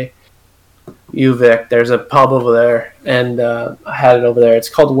by Uvic. There's a pub over there, and I had it over there. It's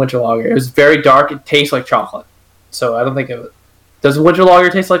called the Winter Lager. It was very dark. It tastes like chocolate. So I don't think it... Does Winter Lager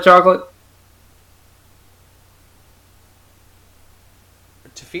taste like chocolate?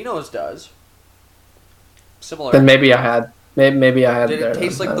 Tofino's does. Similar. Then maybe I had... Maybe I had Did it there. Did it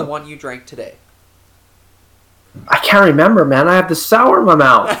taste like the one you drank today? I can't remember, man. I have the sour in my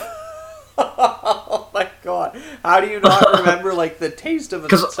mouth. Oh my god. How do you not remember like the taste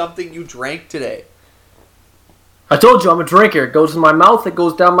of something you drank today? I told you I'm a drinker. It goes in my mouth, it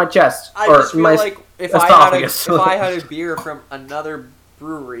goes down my chest. I just feel like if I had a beer from another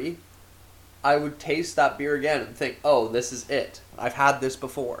brewery, I would taste that beer again and think, oh, this is it. I've had this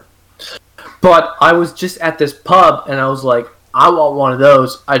before. But I was just at this pub and I was like, I want one of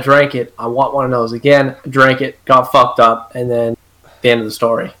those. I drank it. I want one of those again. Drank it, got fucked up, and then the end of the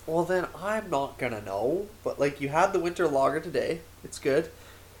story. Well, then I'm not gonna know. But like, you had the winter lager today. It's good.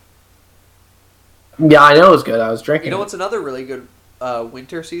 Yeah, I know it was good. I was drinking. You know what's another really good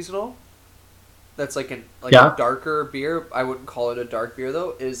winter seasonal? That's like a darker beer. I wouldn't call it a dark beer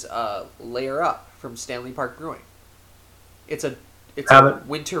though. Is Layer Up from Stanley Park Brewing. It's a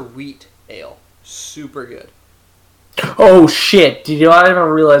winter wheat ale. Super good. Oh shit! Did you not have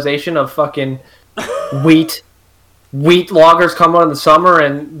a realization of fucking wheat lagers come out in the summer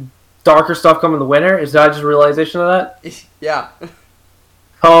and darker stuff come in the winter? Is that just a realization of that? Yeah.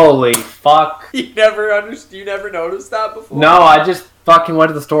 Holy fuck! You never noticed that before? No, I just fucking went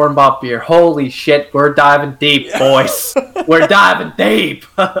to the store and bought beer. Holy shit! We're diving deep, boys. We're diving deep.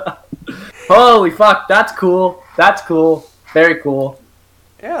 Holy fuck! That's cool. That's cool. Very cool.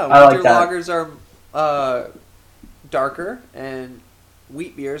 Yeah, winter lagers are darker, and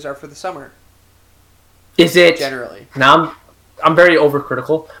wheat beers are for the summer. Is it generally? Now I'm very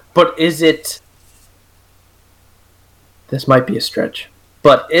overcritical, but is it? This might be a stretch,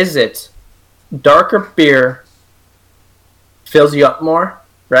 but is it darker beer fills you up more?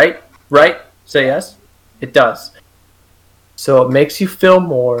 Right? Right? Say yes. It does. So it makes you feel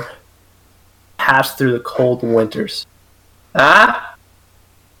more. Pass through the cold winters. Ah.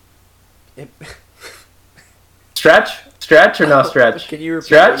 Stretch or no stretch? Can you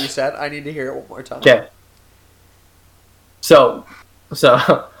repeat what you said? I need to hear it one more time. Okay. So,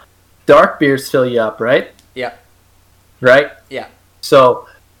 dark beers fill you up, right? Yeah. Right? Yeah. So,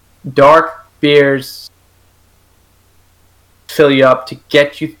 dark beers fill you up to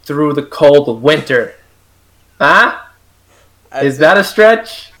get you through the cold winter. Huh? Is that a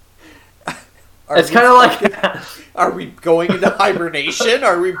stretch? It's kind of like... Are we going into hibernation?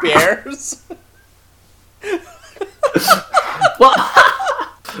 Are we bears?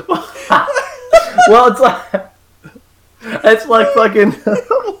 Well, it's like fucking.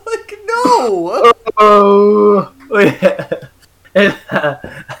 Like no. Oh,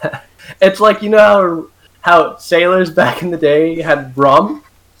 it's like, you know how sailors back in the day had rum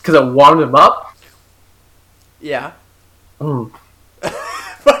because it warmed them up. Yeah. Mm.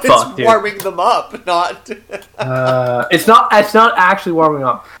 But it's warming them up, not. It's not actually warming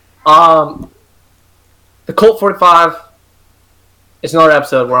up. The Colt 45. It's another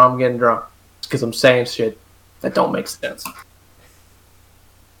episode where I'm getting drunk because I'm saying shit that don't make sense.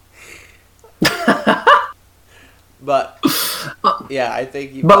 But yeah, I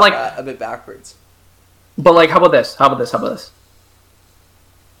think you got that a bit backwards. But like, how about this?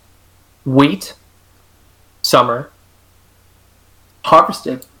 Wheat, summer,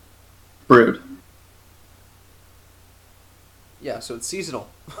 harvested, brewed. Yeah, so it's seasonal.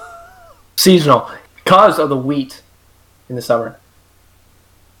 Seasonal because of the wheat in the summer.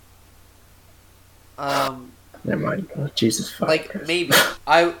 Never mind. Oh, Jesus fuck. Like Christ. Maybe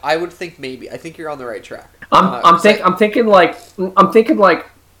I would think maybe. I think you're on the right track. I'm thinking like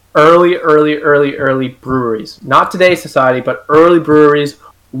early breweries. Not today's society, but early breweries.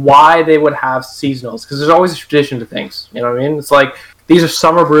 Why they would have seasonals? Because there's always a tradition to things. You know what I mean? It's like these are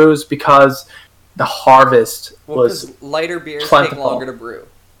summer brews because the harvest was lighter beers plentiful. take longer to brew.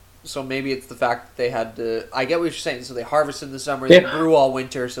 So maybe it's the fact that they had to. I get what you're saying. So they harvest in the summer, they brew all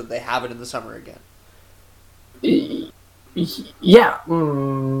winter, so they have it in the summer again. Yeah,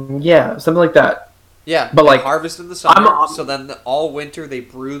 something like that. Yeah, but like harvest in the summer, so then all winter they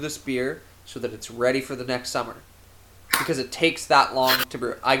brew this beer so that it's ready for the next summer, because it takes that long to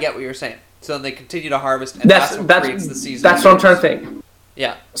brew. I get what you're saying. So then they continue to harvest, and that's what creates the season. That's what I'm trying to think.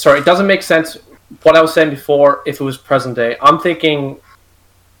 Yeah. Sorry, it doesn't make sense. What I was saying before, if it was present day, I'm thinking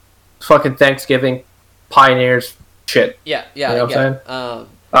fucking Thanksgiving, pioneers, shit. Yeah. You know what I'm saying?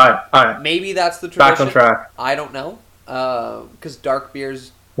 All right. Maybe that's the tradition. Back on track. I don't know, because dark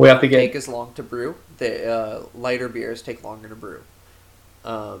beers take as long to brew. The lighter beers take longer to brew.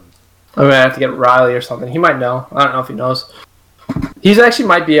 I'm gonna have to get Riley or something. He might know. I don't know if he knows. He's actually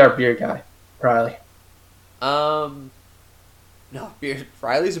might be our beer guy, Riley. No, beer.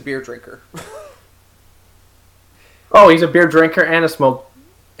 Riley's a beer drinker. Oh, he's a beer drinker and a smoke.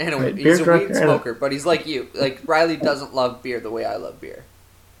 And he's a weed smoker, but he's like you. Like, Riley doesn't love beer the way I love beer.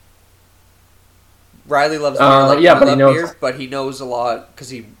 Riley loves beer like I love beer, but he knows a lot because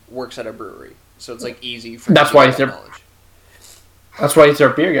he works at a brewery. So it's, like, easy for him to get that knowledge. That's why he's our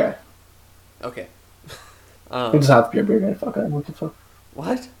beer guy. Okay. He doesn't have to be a beer guy. Fuck it. What the fuck?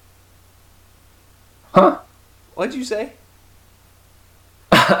 What? Huh? What'd you say?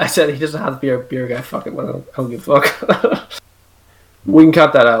 I said he doesn't have to be a beer guy. Fuck it. I don't give a fuck. We can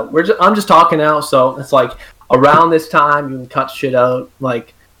cut that out. I'm just talking now, so it's like around this time you can cut shit out.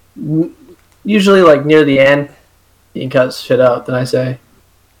 Like usually, like near the end, you can cut shit out. Then I say,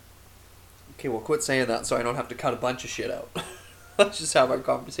 okay, well, quit saying that, so I don't have to cut a bunch of shit out. Let's just have our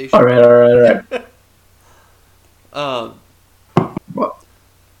conversation. All right. What?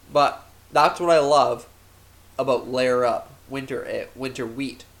 But that's what I love about Layer Up winter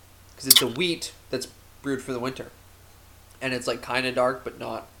wheat, because it's a wheat that's brewed for the winter. And it's like kind of dark, but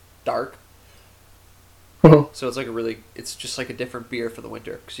not dark. So it's like it's just like a different beer for the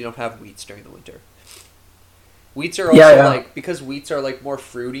winter because you don't have wheats during the winter. Wheats are also like, because wheats are like more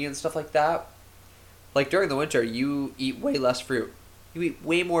fruity and stuff like that. Like during the winter, you eat way less fruit. You eat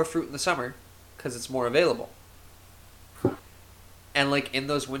way more fruit in the summer because it's more available. And like in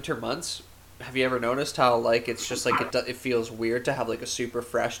those winter months, have you ever noticed how like it's just like it feels weird to have like a super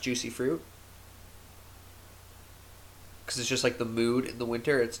fresh, juicy fruit? Because it's just like the mood in the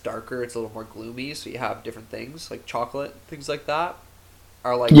winter. It's darker. It's a little more gloomy. So you have different things like chocolate, things like that,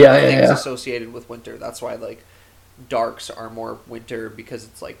 are like things associated with winter. That's why like darks are more winter because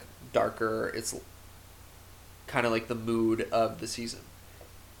it's like darker. It's kind of like the mood of the season.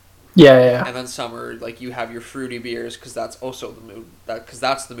 Yeah. And then summer, like you have your fruity beers because that's also the mood. Because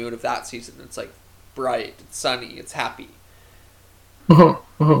that's the mood of that season. It's like bright. It's sunny. It's happy. So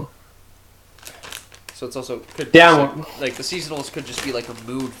it's also like the seasonals could just be like a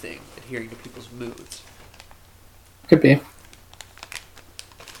mood thing, adhering to people's moods. Could be.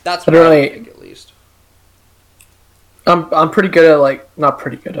 That's what I think, at least. I'm pretty good at like not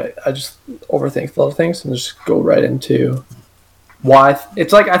pretty good. I just overthink a lot of things and just go right into why.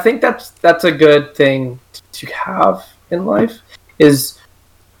 It's like I think that's a good thing to have in life is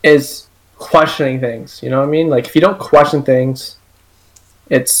questioning things. You know what I mean? Like if you don't question things,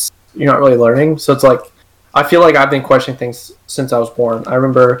 you're not really learning. So it's like, I feel like I've been questioning things since I was born. I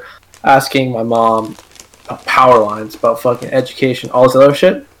remember asking my mom about power lines, about fucking education, all this other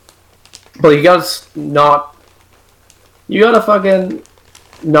shit. But you gotta fucking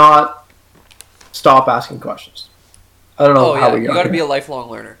not stop asking questions. I don't know how we got You gotta be a lifelong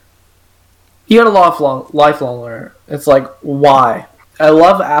learner. You gotta lifelong learner. It's like, why? I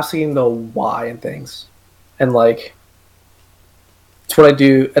love asking the why in things. And like, it's what I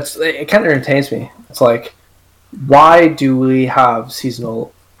do. It kind of entertains me. It's like, why do we have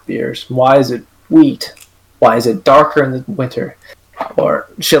seasonal beers? Why is it wheat? Why is it darker in the winter? Or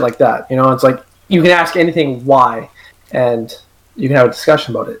shit like that. You know, it's like, you can ask anything why, and you can have a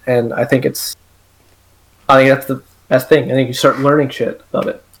discussion about it. And I think that's the best thing. I think you start learning shit about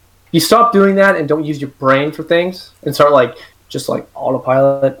it. You stop doing that and don't use your brain for things and start like, just like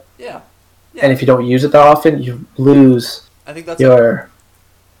autopilot. Yeah. And if you don't use it that often, you lose. I think that's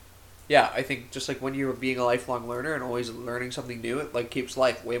I think just like when you're being a lifelong learner and always learning something new, it like keeps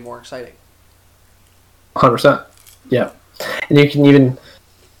life way more exciting. 100%. Yeah. And you can even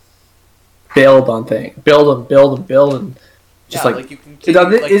build on things. Build and just like you can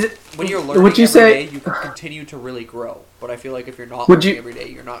continue, when you're learning every day, you can continue to really grow. But I feel like if you're not learning every day,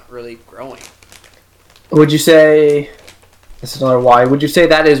 you're not really growing. Would you say, this is another why, would you say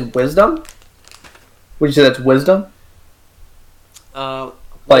that is wisdom? Would you say that's wisdom?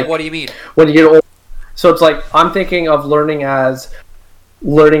 Like, what do you mean? When you get old, so it's like I'm thinking of learning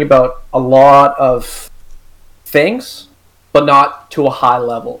about a lot of things, but not to a high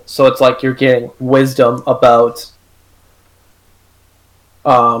level. So it's like you're getting wisdom about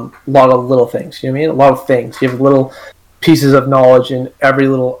a lot of little things. You know what I mean? A lot of things. You have little pieces of knowledge in every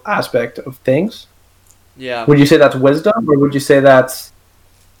little aspect of things. Yeah. Would you say that's wisdom, or would you say that's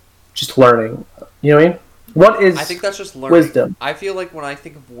just learning? You know what I mean? What is? I think that's just learning. Wisdom. I feel like when I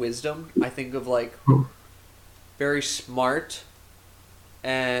think of wisdom, I think of like very smart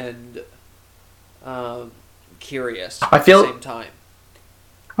and curious at the same time.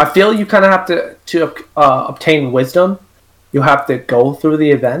 I feel you kind of have to obtain wisdom. You have to go through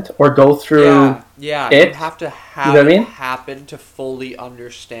the event or go through it. You have to have it happen to fully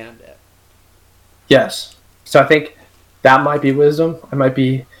understand it. Yes. So I think that might be wisdom. I might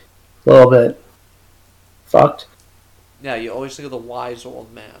be a little bit fucked. Yeah, you always think of the wise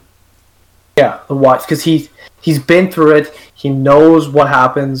old man. Yeah, the wise, because he's been through it. He knows what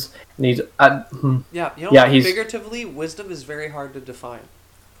happens, and he's figuratively, wisdom is very hard to define.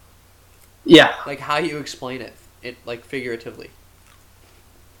 Yeah, like how you explain it like figuratively.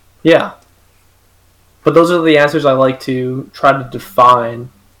 Yeah, but those are the answers I like to try to define,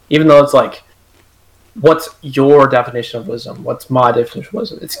 even though it's like, what's your definition of wisdom? What's my definition of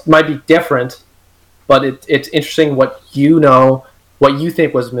wisdom? It might be different, but it's interesting what you know, what you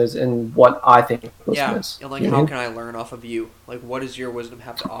think wisdom is, and what I think wisdom is. And like, how can I learn off of you? Like, what does your wisdom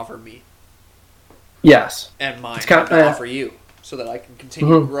have to offer me? Yes. And mine have to offer you, so that I can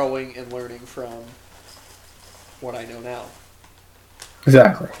continue growing and learning from what I know now.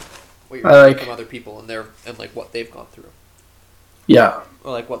 Exactly. What you're learning from other people and like what they've gone through. Yeah.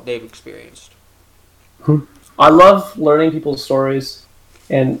 Or like what they've experienced. I love learning people's stories,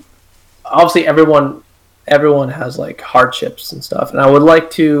 and obviously everyone has like hardships and stuff, and I would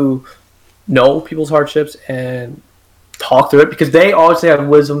like to know people's hardships and talk through it, because they obviously have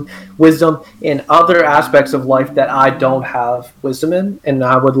wisdom in other aspects of life that I don't have wisdom in, and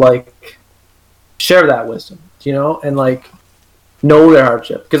I would like share that wisdom, and like know their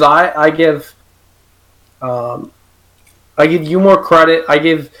hardship, because I give you more credit.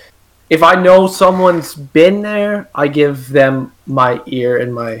 If I know someone's been there, I give them my ear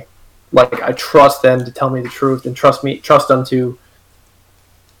and my, like, I trust them to tell me the truth, and trust them to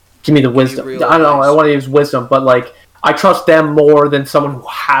give me the wisdom. I don't know, I don't want to use wisdom, but like, I trust them more than someone who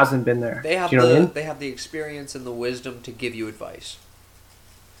hasn't been there. They have they have the experience and the wisdom to give you advice.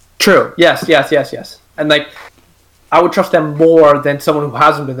 True. Yes. And like, I would trust them more than someone who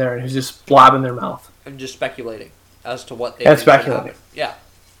hasn't been there and who's just blabbing their mouth and just speculating as to what they think should happen. Yeah.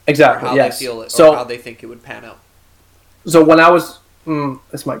 Exactly. Or how they feel it, or how they think it would pan out. So when I was,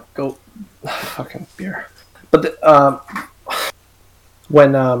 this might go, fucking beer, but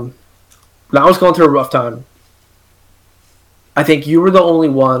when I was going through a rough time, I think you were the only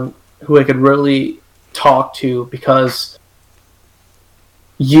one who I could really talk to, because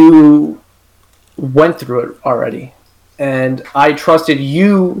you went through it already, and I trusted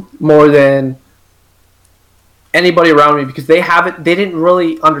you more than anybody around me, because they didn't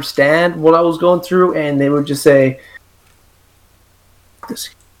really understand what I was going through, and they would just say, just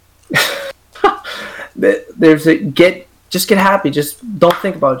get happy, just don't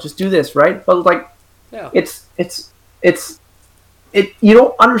think about it, just do this, right? But like, you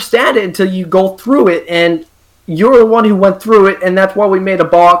don't understand it until you go through it, and you're the one who went through it, and that's why we made a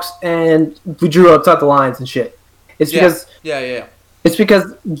box and we drew outside the lines and shit. It's because it's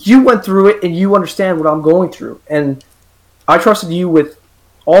because you went through it and you understand what I'm going through, and I trusted you with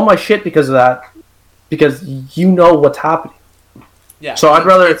all my shit because of that, because you know what's happening. Yeah. So I'd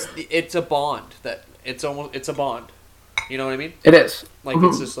rather it's a bond it's a bond. You know what I mean? It is. Like,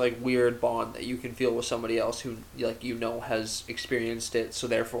 it's this like weird bond that you can feel with somebody else who, like, has experienced it, so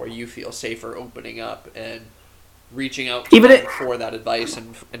therefore you feel safer opening up and reaching out to them for that advice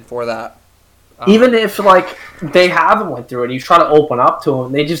and for that. Even if like they haven't went through it, you try to open up to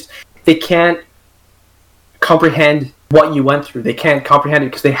them, they can't comprehend what you went through. They can't comprehend it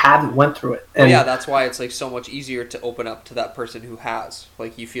because they haven't went through it. And that's why it's like so much easier to open up to that person who has.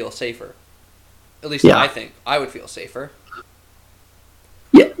 Like, you feel safer. At least I think I would feel safer.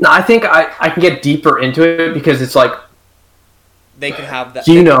 Yeah, no, I think I can get deeper into it, because it's like they can have that.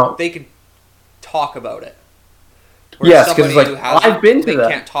 They can talk about it. Yes, because like, I've been to that.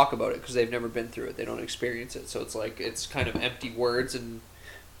 They can't talk about it because they've never been through it. They don't experience it, so it's like it's kind of empty words and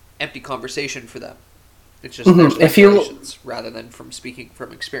empty conversation for them. It's just their speculations rather than from speaking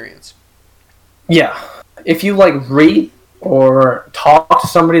from experience. Yeah, if you like read or talk to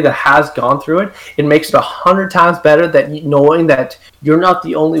somebody that has gone through it, it makes it 100 times better that knowing that you're not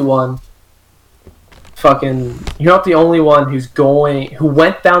the only one. You're not the only one who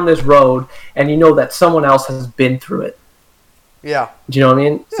went down this road, and you know that someone else has been through it. Yeah. Do you know what I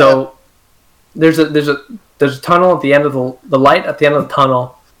mean? Yeah. So there's a tunnel at the end of the light at the end of the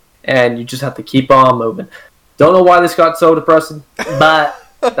tunnel, and you just have to keep on moving. Don't know why this got so depressing, but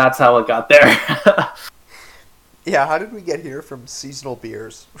that's how it got there. Yeah, how did we get here from seasonal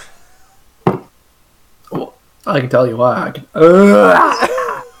beers? Well, I can tell you why.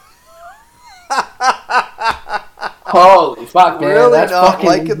 Holy fuck, man! Really that's not fucking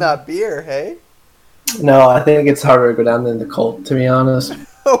liking that beer, hey? No, I think it's harder to go down than the COLT, to be honest.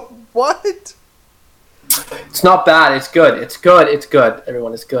 What? It's not bad. It's good. It's good. It's good.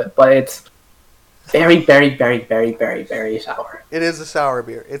 Everyone is good, but it's very, very, very, very, very, very sour. It is a sour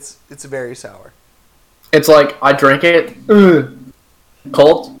beer. It's very sour. It's like I drink it.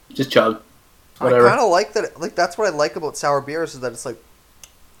 Colt, just chug. Whatever. I kind of like that. Like that's what I like about sour beers is that it's like,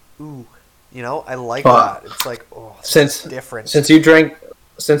 ooh, you know, I like that. It's like, oh, it's different. Since you drank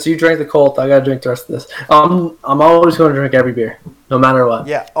the Colt, I gotta drink the rest of this. I'm always going to drink every beer, no matter what.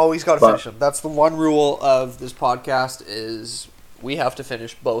 Yeah, always got to finish them. That's the one rule of this podcast is we have to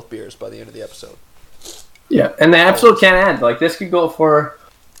finish both beers by the end of the episode. Yeah, and the episode can't end. Like this could go for,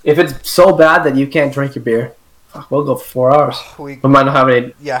 if it's so bad that you can't drink your beer, we'll go for 4 hours. We might not have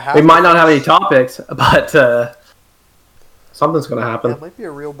any. Yeah, we might not have any topics, but something's gonna happen. Yeah, it might be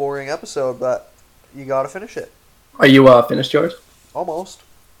a real boring episode, but you gotta finish it. Are you finished yours? Almost.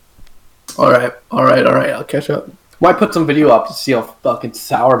 All right. I'll catch up. Might put some video up to see how fucking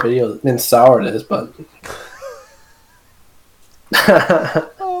sour it is, but.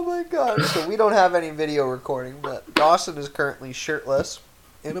 Oh my god! So we don't have any video recording, but Dawson is currently shirtless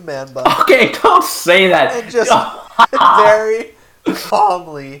in a man bun. Okay, don't say that. And just very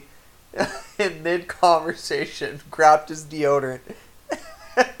calmly, in mid-conversation, grabbed his deodorant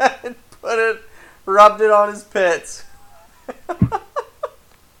and rubbed it on his pits.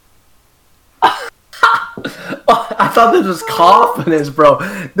 I thought this was confidence, bro.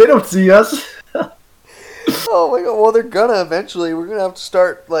 They don't see us. Oh my god, well they're gonna eventually. We're gonna have to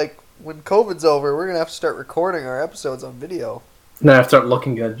start, like, when COVID's over, we're gonna have to start recording our episodes on video. And then I have to start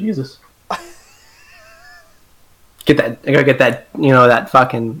looking good, Jesus. I gotta get that, that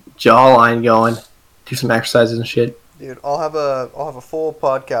fucking jawline going. Do some exercises and shit. Dude, I'll have a full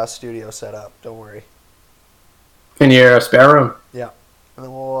podcast studio set up, don't worry. In your spare room? Yeah. And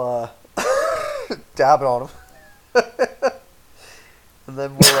then we'll dab it on them. And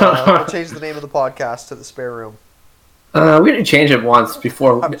then we'll change the name of the podcast to The Spare Room. We already changed it once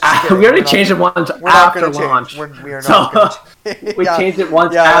before. We already changed it once after launch. We are not going to change. We changed it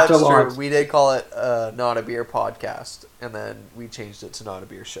once after launch. True. We did call it Not a Beer Podcast, and then we changed it to Not a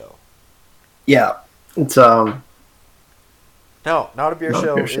Beer Show. Yeah. It's No, Not a Beer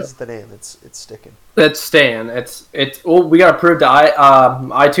Show is the name. It's sticking. It's staying. We got approved to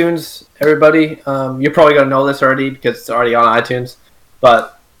iTunes, everybody. You're probably going to know this already because it's already on iTunes.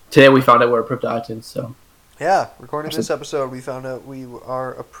 But today we found out we're approved to iTunes, so. Yeah, recording this episode, we found out we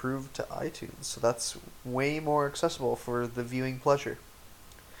are approved to iTunes. So that's way more accessible for the viewing pleasure.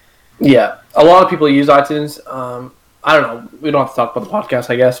 Yeah, a lot of people use iTunes. I don't know. We don't have to talk about the podcast,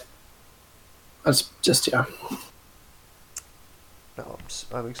 I guess. That's just, yeah. No,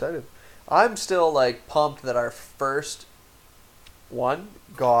 I'm excited. I'm still, like, pumped that our first one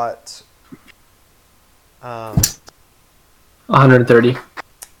got 130.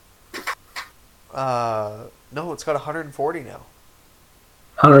 No, it's got 140 now.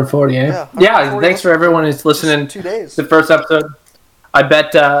 140, eh? Yeah, 140 thanks for everyone who's listening. 2 days. The first episode. I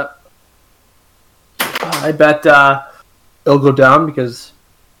bet it'll go down because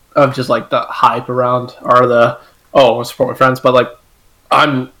of just like the hype around I'll support my friends, but like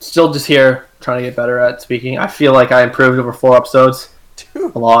I'm still just here trying to get better at speaking. I feel like I improved over 4 episodes.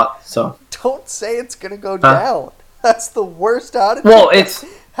 Dude, a lot, so don't say it's gonna go down. That's the worst attitude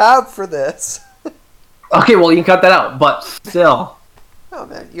have for this. Okay, well, you can cut that out, but still. Oh,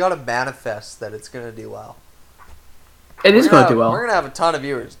 man, you gotta manifest that it's gonna do well. It is gonna do well. We're gonna have a ton of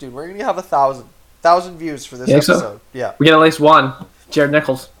viewers, dude. We're gonna have 1,000 views for this episode. So? Yeah. We get at least one. Jared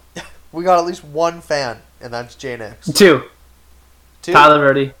Nichols. We got at least one fan, and that's J Nix. Two. Tyler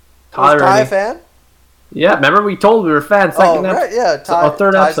Verdi. Was Ty a fan? Yeah, remember we told we were fans. Right, yeah.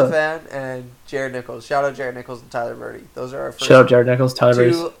 Third Ty's episode. A fan, and Jared Nichols. Shout out Jared Nichols and Tyler Verdi. Those are our first Shout out Jared Nichols, Tyler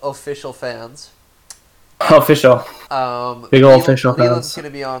Verdi. 2 official fans. Official. Big old official fans. Leland's going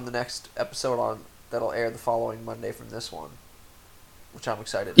to be on the next episode that'll air the following Monday from this one, which I'm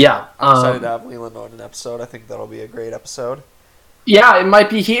excited. Yeah. I'm excited to have Leland on an episode. I think that'll be a great episode. Yeah, it might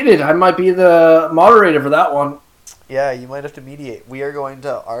be heated. I might be the moderator for that one. Yeah, you might have to mediate. We are going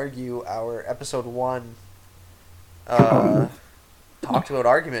to argue our episode 1 talked about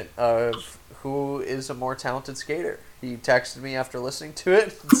argument of who is a more talented skater. He texted me after listening to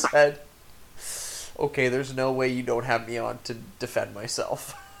it and said, okay, there's no way you don't have me on to defend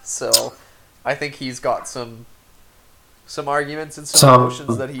myself. So I think he's got some arguments and some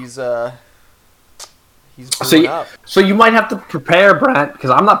emotions that he's brewing up. So you might have to prepare, Brent,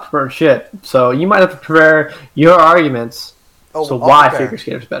 because I'm not prepared shit. So you might have to prepare your arguments. Why figure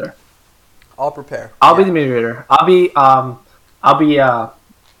skater's better. I'll prepare. I'll be the mediator. I'll be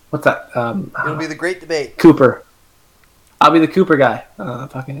what's that? It'll be the great debate. Cooper. I'll be the Cooper guy.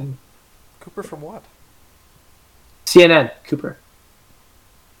 Fucking Cooper from what? CNN. Cooper.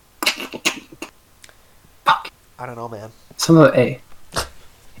 Fuck. I don't know, man. Some of the A.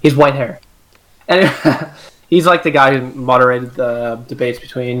 He's white hair. Anyway, he's like the guy who moderated the debates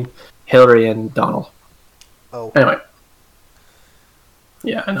between Hillary and Donald. Oh. Anyway.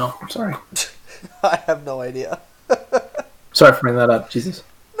 Yeah, I know. I'm sorry. I have no idea. Sorry for bringing that up. Jesus.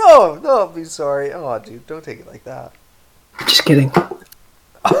 No, be sorry. Oh, dude, don't take it like that. Just kidding.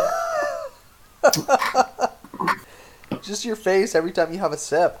 Just your face every time you have a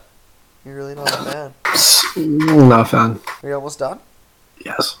sip. You're really not a fan. Not a fan. Are you almost done?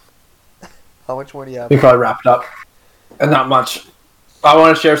 Yes. How much more do you have? We probably wrap it up. And not much. I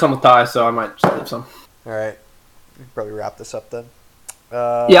want to share some with Ty, so I might just leave some. Alright. We can probably wrap this up then.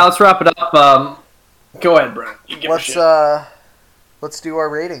 Yeah, let's wrap it up. Go ahead, Brent. Let's do our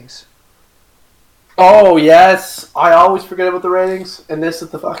ratings. Oh, yes. I always forget about the ratings. And this is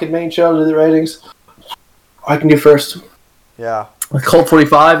the fucking main show to do the ratings. I can do first. Yeah. COLT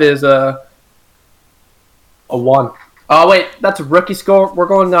 45 is a 1. Oh, wait. That's a rookie score. We're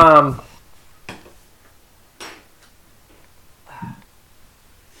going... 1.5.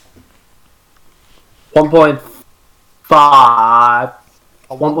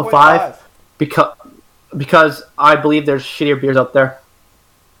 1.5 because I believe there's shittier beers up there.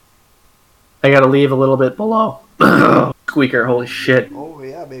 I gotta leave a little bit below. Squeaker, holy shit. Oh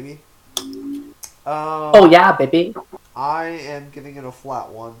yeah, baby. Oh yeah, baby. I am giving it a flat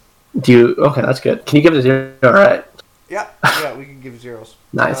 1. Okay, that's good. Can you give it a 0? Alright. Yeah, we can give zeros.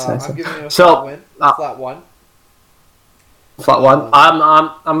 Nice. I'm giving it a flat 1. Flat 1.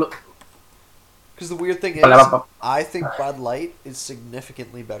 I'm because the weird thing is, I think Bud Light is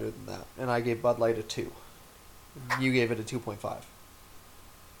significantly better than that. And I gave Bud Light a 2. You gave it a 2.5.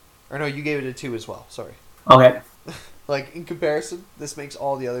 Or no, you gave it a 2 as well. Sorry. Okay. Like, in comparison, this makes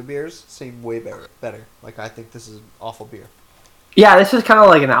all the other beers seem way better. Like, I think this is an awful beer. Yeah, this is kind of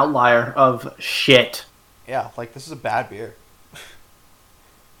like an outlier of shit. Yeah, like, this is a bad beer.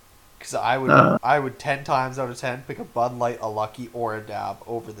 Because I would 10 times out of 10 pick a Bud Light, a Lucky, or a Dab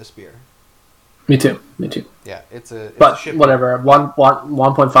over this beer. Me too. Yeah, it's a shit whatever.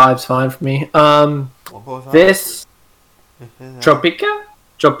 1.5 is fine for me. 1.5. This Tropica?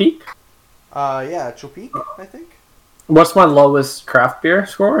 Tropique? Yeah, Tropique, I think. What's my lowest craft beer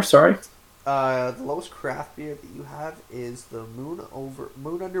score? Sorry. The lowest craft beer that you have is the Moon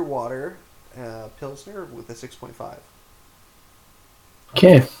Underwater Pilsner with a 6.5.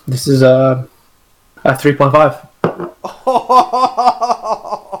 Okay, this is a 3.5.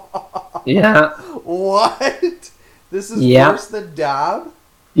 Yeah. What? This is worse than Dab?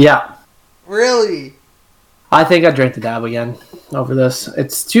 Yeah. Really? I think I drank the Dab again over this.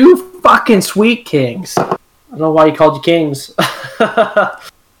 It's too fucking sweet, Kings. I don't know why you called you Kings. But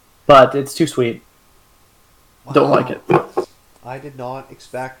it's too sweet. Wow. Don't like it. I did not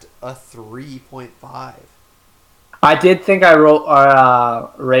expect a 3.5. I did think I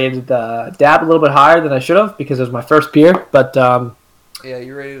rated the Dab a little bit higher than I should have because it was my first beer, but... yeah,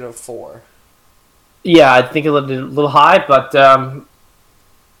 you rated a 4. Yeah, I think a little high, but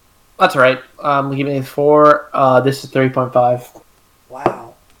that's all right. I'm giving it a 4. This is 3.5.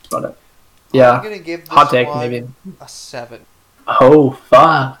 Wow. That's about it. Yeah. I'm gonna give this hot take, maybe a 7. Oh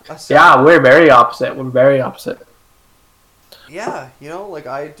fuck! Yeah, we're very opposite. Yeah, like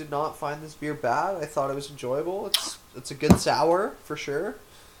I did not find this beer bad. I thought it was enjoyable. It's a good sour for sure.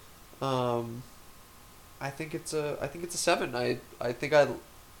 I think it's a 7. I think I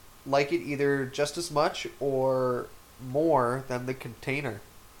like it either just as much or more than the container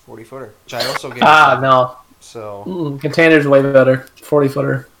 40-footer, which I also gave. No. So container's way better.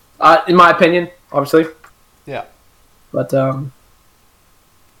 40-footer, in my opinion, obviously. Yeah. But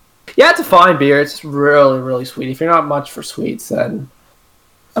yeah, it's a fine beer. It's really, really sweet. If you're not much for sweets, then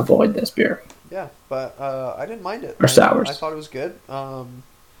avoid this beer. Yeah, but I didn't mind it. Or sours. I thought it was good.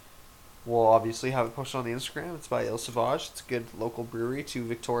 We'll obviously have it posted on the Instagram. It's by Sauvage. It's a good local brewery to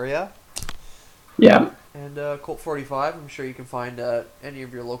Victoria. Yeah. And COLT 45, I'm sure you can find at any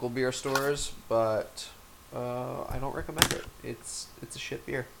of your local beer stores, but I don't recommend it. It's a shit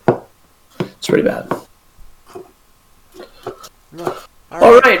beer. It's pretty bad. No.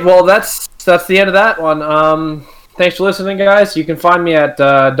 All right. Well, that's the end of that one. Thanks for listening, guys. You can find me at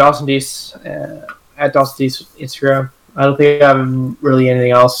Dawson D's at Dawson D's Instagram. I don't think I have really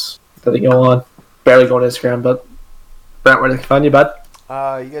anything else that I go on. Barely go on Instagram, but Brent, where they can find you, bud?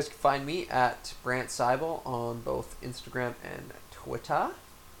 You guys can find me at Brant Seibel on both Instagram and Twitter.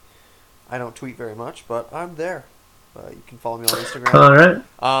 I don't tweet very much, but I'm there. You can follow me on Instagram. All right.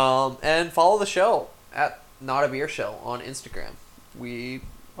 And follow the show at Not a Beer Show on Instagram. We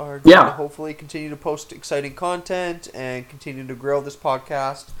are going to hopefully continue to post exciting content and continue to grow this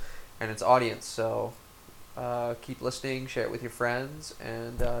podcast and its audience. So keep listening, share it with your friends,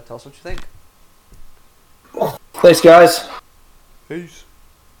 and tell us what you think. Thanks, guys. Peace.